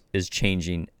woods is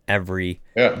changing every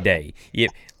day.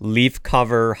 Leaf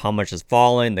cover, how much is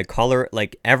falling, the color,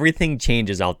 like everything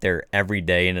changes out there every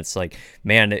day. And it's like,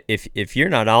 man, if you're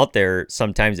not out there,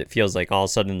 sometimes it feels like all of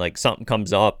a sudden like something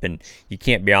comes up and you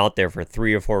can't be out there for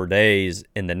 3 or 4 days.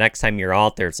 And the next time you're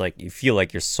out there, it's like you feel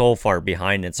like you're so far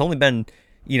behind. It's only been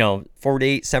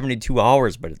 48, 72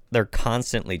 hours, but they're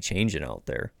constantly changing out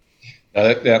there.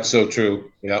 That's so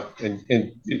true. Yeah.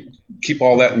 And keep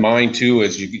all that in mind too,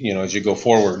 as you go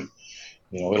forward.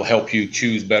 It'll help you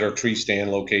choose better tree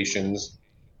stand locations.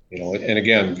 And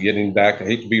again, getting back, I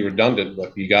hate to be redundant,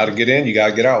 but you got to get in, you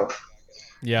got to get out.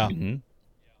 Yeah.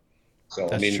 So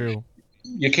that's true.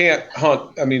 You can't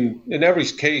hunt. I mean, in every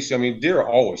case, deer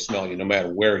always smell you no matter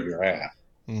where you're at.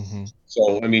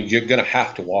 So, you're going to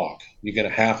have to walk. You're going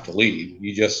to have to leave.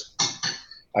 You just,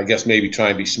 I guess, maybe try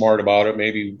and be smart about it.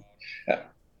 Maybe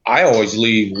I always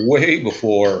leave way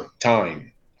before time.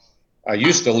 I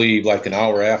used to leave like an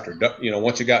hour after,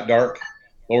 once it got dark,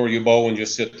 lower your bow and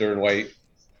just sit there and wait.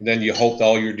 And then you hope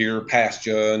all your deer passed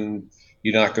you and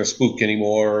you're not going to spook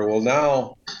anymore. Well,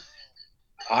 now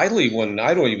I leave when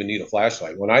I don't even need a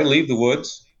flashlight. When I leave the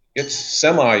woods, it's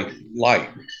semi-light.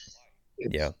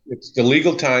 It's the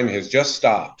legal time has just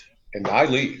stopped, and I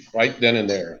leave right then and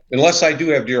there. Unless I do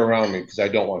have deer around me because I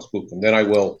don't want to spook them, then I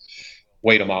will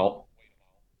wait them out.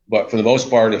 But for the most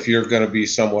part, if you're going to be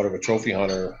somewhat of a trophy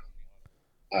hunter,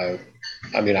 I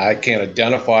can't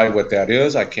identify what that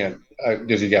is. I can't.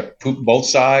 Does he got both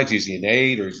sides? Is he an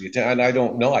 8 or is he a 10? And I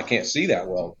don't know. I can't see that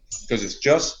well because it's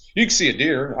just you can see a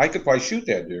deer. I could probably shoot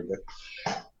that deer, but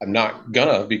I'm not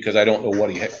gonna because I don't know what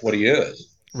he is.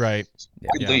 Right.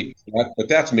 But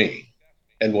that's me.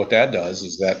 And what that does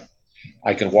is that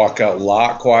I can walk out a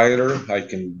lot quieter. I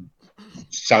can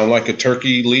sound like a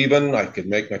turkey leaving. I can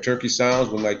make my turkey sounds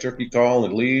when my turkey call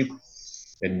and leave.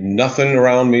 And nothing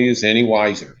around me is any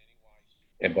wiser.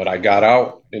 But I got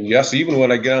out. And yes, even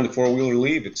when I get on the 4-wheeler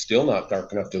leave, it's still not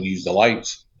dark enough to use the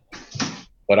lights.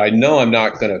 But I know I'm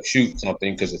not going to shoot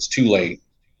something because it's too late.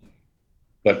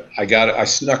 But I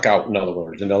snuck out, in other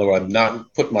words. In other words, I'm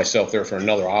not putting myself there for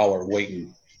another hour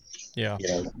waiting. Yeah.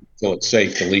 Until it's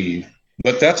safe to leave.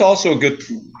 But that's also a good,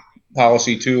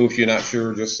 policy too. If you're not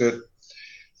sure, just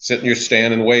sit in your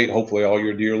stand and wait. Hopefully all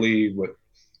your deer leave, but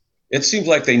it seems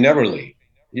like they never leave.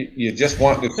 You just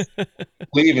want to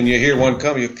leave, and you hear one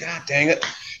come. You, God dang it!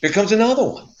 Here comes another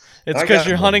one. It's because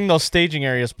you're hunting those staging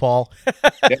areas, Paul.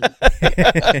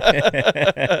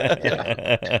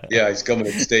 Yeah, he's coming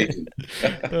in staging.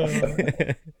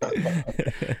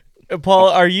 Paul,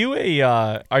 are you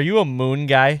a moon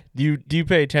guy? Do you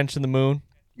pay attention to the moon?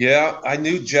 Yeah, I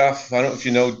knew Jeff. I don't know if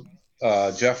you know,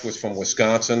 Jeff was from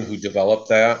Wisconsin, who developed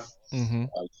that. Mm-hmm.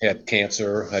 He had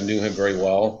cancer. I knew him very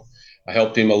well. I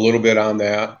helped him a little bit on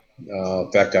that.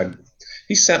 In fact,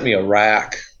 he sent me a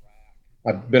rack.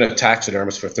 I've been a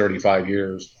taxidermist for 35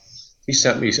 years. He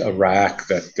sent me a rack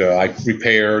that I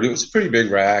repaired. It was a pretty big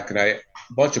rack, and a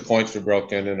bunch of points were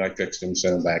broken, and I fixed them,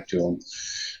 sent them back to him.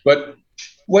 But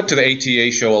went to the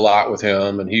ATA show a lot with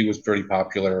him, and he was pretty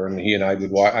popular. And he and I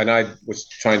would watch. And I was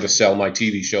trying to sell my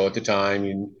TV show at the time,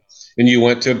 and you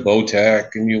went to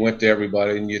Bowtech, and you went to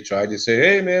everybody, and you tried to say,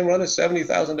 "Hey, man, run a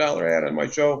 $70,000 ad on my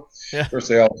show." Yeah. First,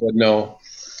 they all said no.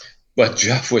 But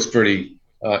Jeff was pretty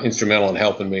instrumental in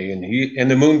helping me,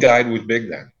 and the Moon Guide was big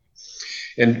then.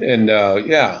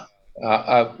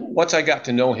 Once I got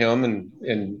to know him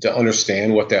and to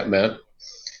understand what that meant,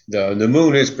 the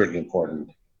moon is pretty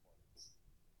important.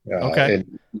 Okay.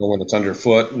 And when it's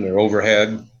underfoot and they're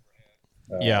overhead,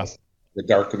 the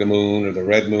darker the moon or the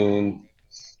red moon,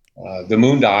 the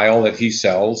moon dial that he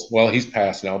sells. Well, he's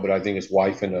passed now, but I think his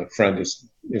wife and a friend is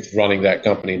running that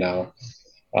company now.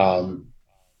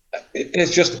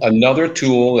 It's just another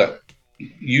tool that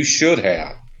you should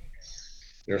have.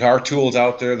 There are tools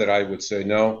out there that I would say,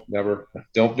 no, never,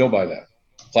 don't buy that.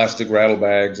 Plastic rattle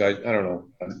bags. I don't know.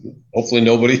 Hopefully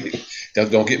nobody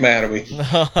don't get mad at me.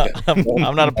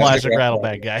 I'm not a plastic rattle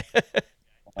bag guy.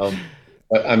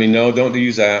 But I mean, no, don't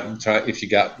use that. If you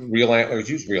got real antlers,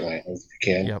 use real antlers if you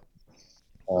can. Yep.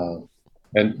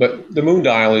 But the moon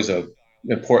dial is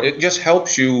important. It just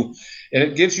helps you, and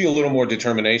it gives you a little more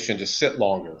determination to sit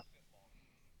longer.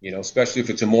 You know, especially if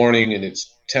it's a morning and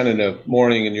it's 10 in the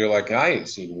morning and you're like, I ain't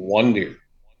seen one deer.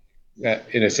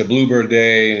 And it's a bluebird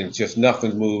day and it's just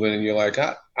nothing's moving. And you're like,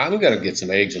 I'm going to get some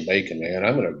eggs and bacon,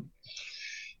 man.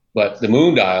 But the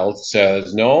moon dial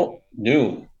says, no,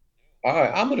 noon. All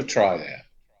right, I'm going to try that.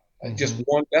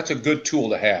 Mm-hmm. That's a good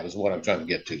tool to have is what I'm trying to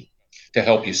get to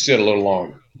help you sit a little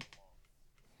longer.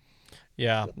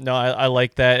 Yeah, no, I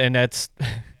like that. And that's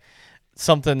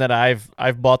something that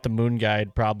I've bought the Moon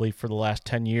Guide probably for the last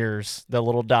 10 years. The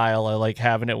little dial, I like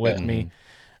having it with me.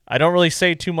 I don't really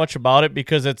say too much about it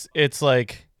because it's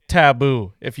like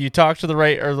taboo. If you talk to the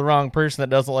right or the wrong person that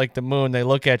doesn't like the moon, they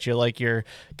look at you like you're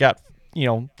got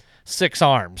 6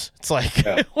 arms. It's like,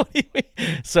 what do you mean?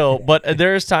 So, but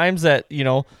there's times that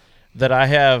that I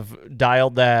have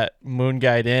dialed that Moon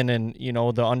Guide in, and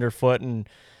the underfoot and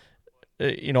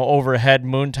overhead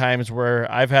moon times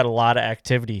where I've had a lot of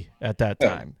activity at that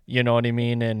time. You know what I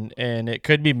mean? And it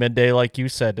could be midday, like you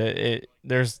said.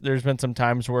 There's been some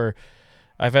times where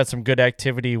I've had some good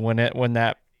activity when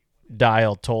that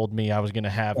dial told me I was going to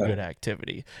have good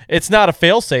activity. It's not a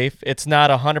fail-safe. It's not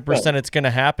 100% it's going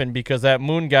to happen, because that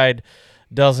Moon Guide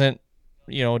doesn't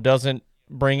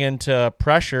bring into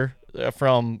pressure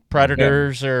from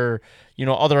predators or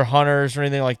other hunters or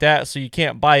anything like that. So you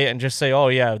can't buy it and just say, oh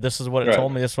yeah, this is what it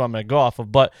told me, this is what I'm going to go off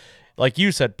of. But like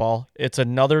you said, Paul, it's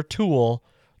another tool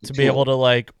to be able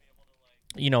to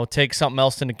take something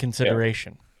else into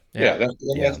consideration.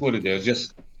 That's what it is.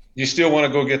 Just, you still want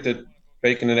to go get the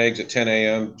bacon and eggs at 10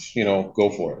 a.m., go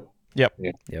for it. Yep.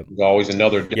 Yep. There's always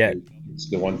another day. Yeah.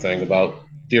 It's the one thing about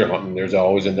deer hunting. There's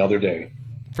always another day.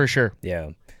 For sure.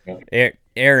 Yeah.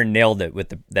 Aaron nailed it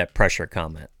with that pressure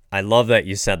comment. I love that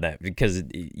you said that, because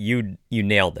you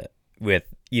nailed it with,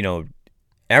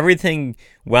 everything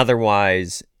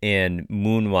weather-wise and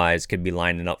moon-wise could be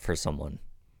lining up for someone,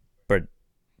 but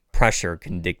pressure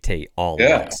can dictate all of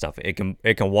that stuff. It can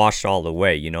wash all the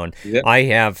way, and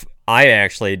I've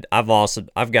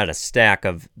got a stack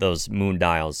of those moon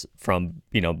dials from,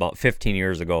 about 15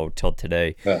 years ago till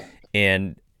today. Yeah.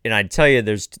 And I tell you,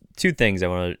 there's 2 things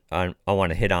I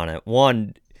want to hit on it.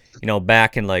 One,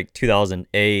 back in like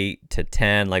 2008 to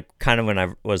 10, like kind of when I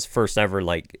was first ever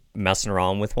like messing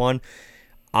around with one,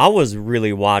 I was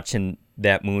really watching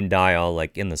that moon dial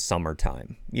like in the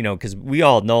summertime, because we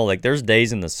all know like there's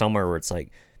days in the summer where it's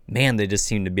like, man, they just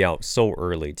seem to be out so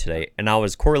early today. And I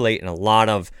was correlating a lot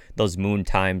of those moon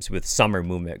times with summer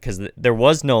movement, because there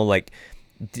was no like,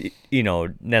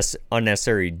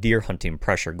 unnecessary deer hunting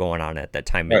pressure going on at that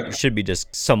time. It should be just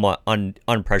somewhat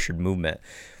unpressured movement.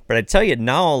 But I tell you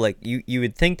now, like you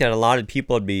would think that a lot of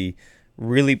people would be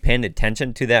really paying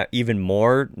attention to that even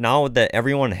more now that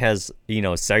everyone has,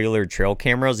 cellular trail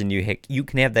cameras, and you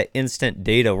can have that instant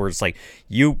data where it's like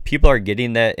people are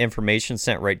getting that information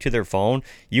sent right to their phone.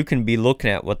 You can be looking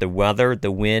at what the weather,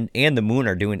 the wind, and the moon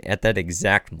are doing at that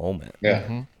exact moment. Yeah.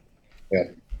 Mm-hmm. Yeah.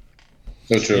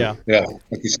 So true. Yeah.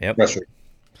 Like you said, Yep. pressure.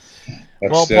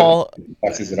 Well, Paul,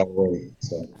 it all away,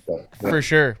 for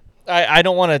sure. I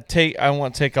don't want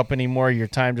to take up any more of your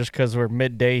time just because we're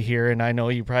midday here, and I know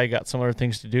you probably got some other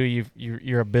things to do.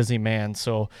 You're a busy man,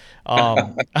 so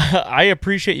I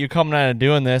appreciate you coming on and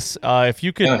doing this. If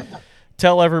you could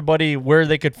tell everybody where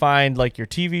they could find like your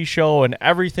TV show and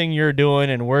everything you're doing,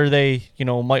 and where they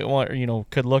might want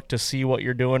could look to see what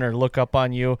you're doing or look up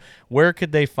on you, where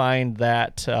could they find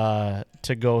that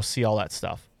to go see all that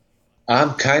stuff?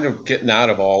 I'm kind of getting out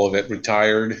of all of it.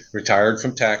 Retired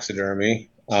from taxidermy.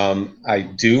 I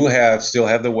still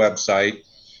have the website,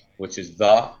 which is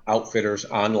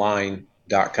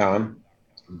theoutfittersonline.com.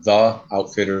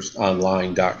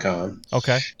 Theoutfittersonline.com.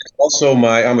 Okay. Also,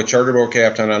 I'm a charter boat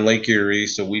captain on Lake Erie,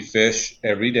 so we fish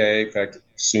every day. In fact, as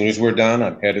soon as we're done,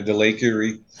 I'm headed to Lake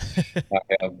Erie.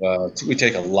 We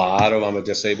take a lot of. I'm a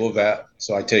disabled vet,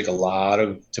 so I take a lot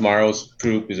of. Tomorrow's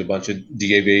group is a bunch of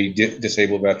DAV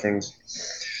disabled veterans.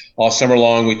 All summer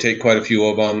long, we take quite a few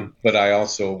of them, but I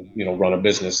also, run a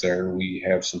business there. We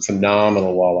have some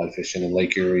phenomenal walleye fishing in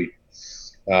Lake Erie.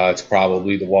 It's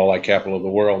probably the walleye capital of the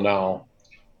world now.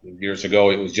 Years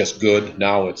ago, it was just good.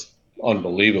 Now it's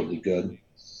unbelievably good.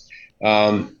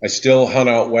 I still hunt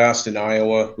out west in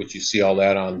Iowa, which you see all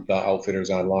that on the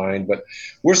Outfitters Online. But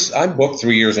I'm booked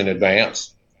 3 years in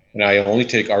advance, and I only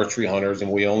take archery hunters,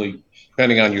 and we only,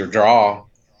 depending on your draw,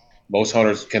 most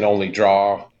hunters can only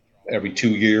draw every 2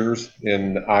 years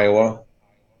in Iowa.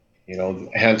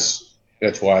 Hence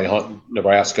that's why I hunt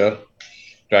Nebraska. In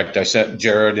fact, I sent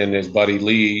Jared and his buddy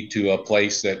Lee to a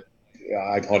place that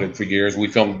I've hunted for years. We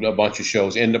filmed a bunch of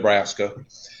shows in Nebraska,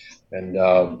 and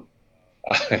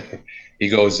he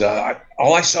goes,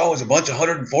 all I saw was a bunch of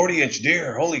 140-inch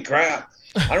deer. Holy crap.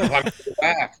 I don't know if I can go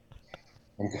back.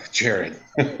 I'm going, Jared.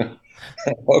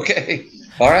 Okay.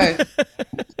 All right.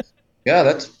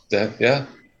 Yeah, yeah.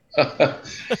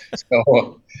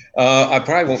 So I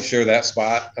probably won't share that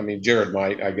spot. I mean, Jared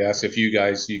might, I guess. If you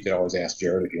could always ask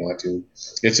Jared if you want to.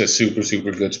 It's a super,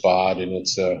 super good spot, and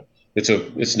it's an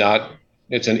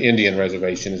Indian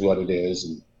reservation is what it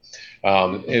is.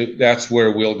 And that's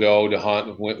where we'll go to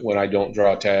hunt when I don't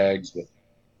draw tags. But,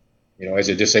 as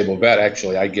a disabled vet,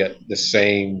 actually, I get the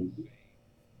same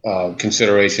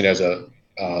consideration as a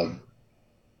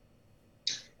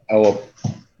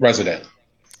resident.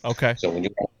 Okay. So when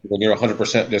you're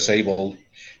 100% disabled,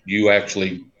 you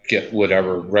actually get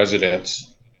whatever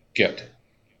residents get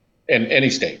in any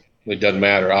state. It doesn't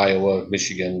matter, Iowa,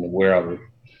 Michigan, wherever.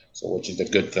 So which is a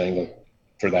good thing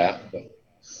for that. But,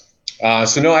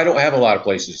 so no, I don't have a lot of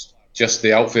places. Just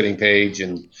the outfitting page,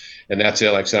 and that's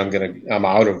it. Like I said, I'm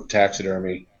out of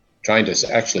taxidermy, trying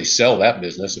to actually sell that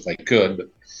business if I could, but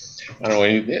I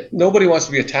don't know. Nobody wants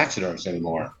to be a taxidermist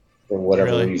anymore for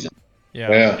whatever reason.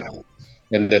 Yeah.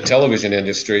 In the television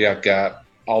industry, I've got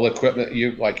all the equipment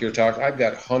you're talking. I've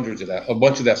got hundreds of that. A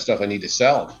bunch of that stuff I need to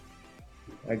sell.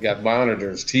 I've got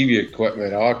monitors, TV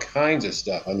equipment, all kinds of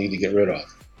stuff I need to get rid of.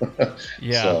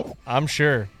 Yeah, so, I'm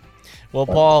sure. Well,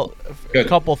 Paul, a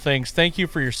couple things. Thank you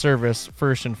for your service,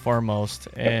 first and foremost,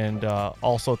 and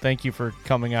also thank you for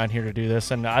coming on here to do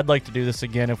this. And I'd like to do this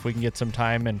again if we can get some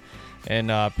time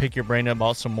and pick your brain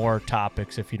about some more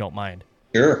topics, if you don't mind.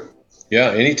 Sure.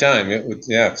 Yeah, anytime. It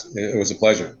was a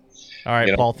pleasure. All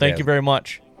right, Paul, thank you very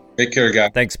much. Take care,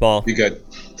 guys. Thanks, Paul. Be good.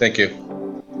 Thank you.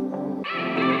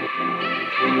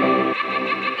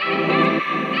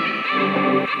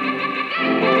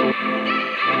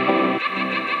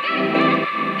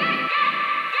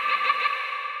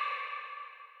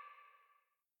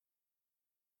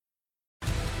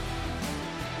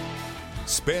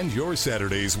 Spend your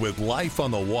Saturdays with life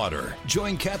on the water.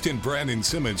 Join Captain Brandon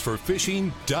Simmons for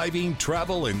fishing, diving,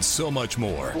 travel, and so much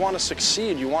more. You want to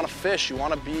succeed, you want to fish, you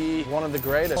want to be one of the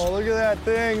greatest. Oh, look at that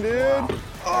thing, dude.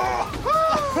 Wow.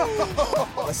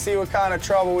 Oh. Let's see what kind of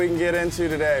trouble we can get into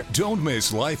today. Don't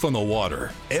miss Life on the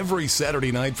Water every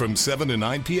Saturday night from 7 to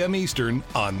 9 p.m. Eastern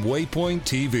on Waypoint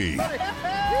TV.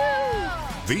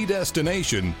 The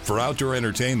destination for outdoor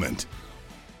entertainment.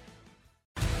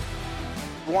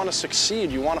 You want to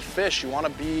succeed, you want to fish, you want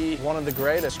to be one of the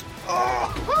greatest.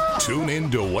 Tune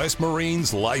in to West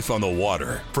Marine's Life on the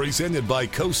Water, presented by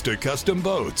Costa Custom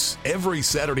Boats, every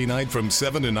Saturday night from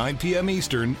 7 to 9 p.m.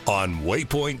 Eastern on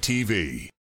Waypoint TV.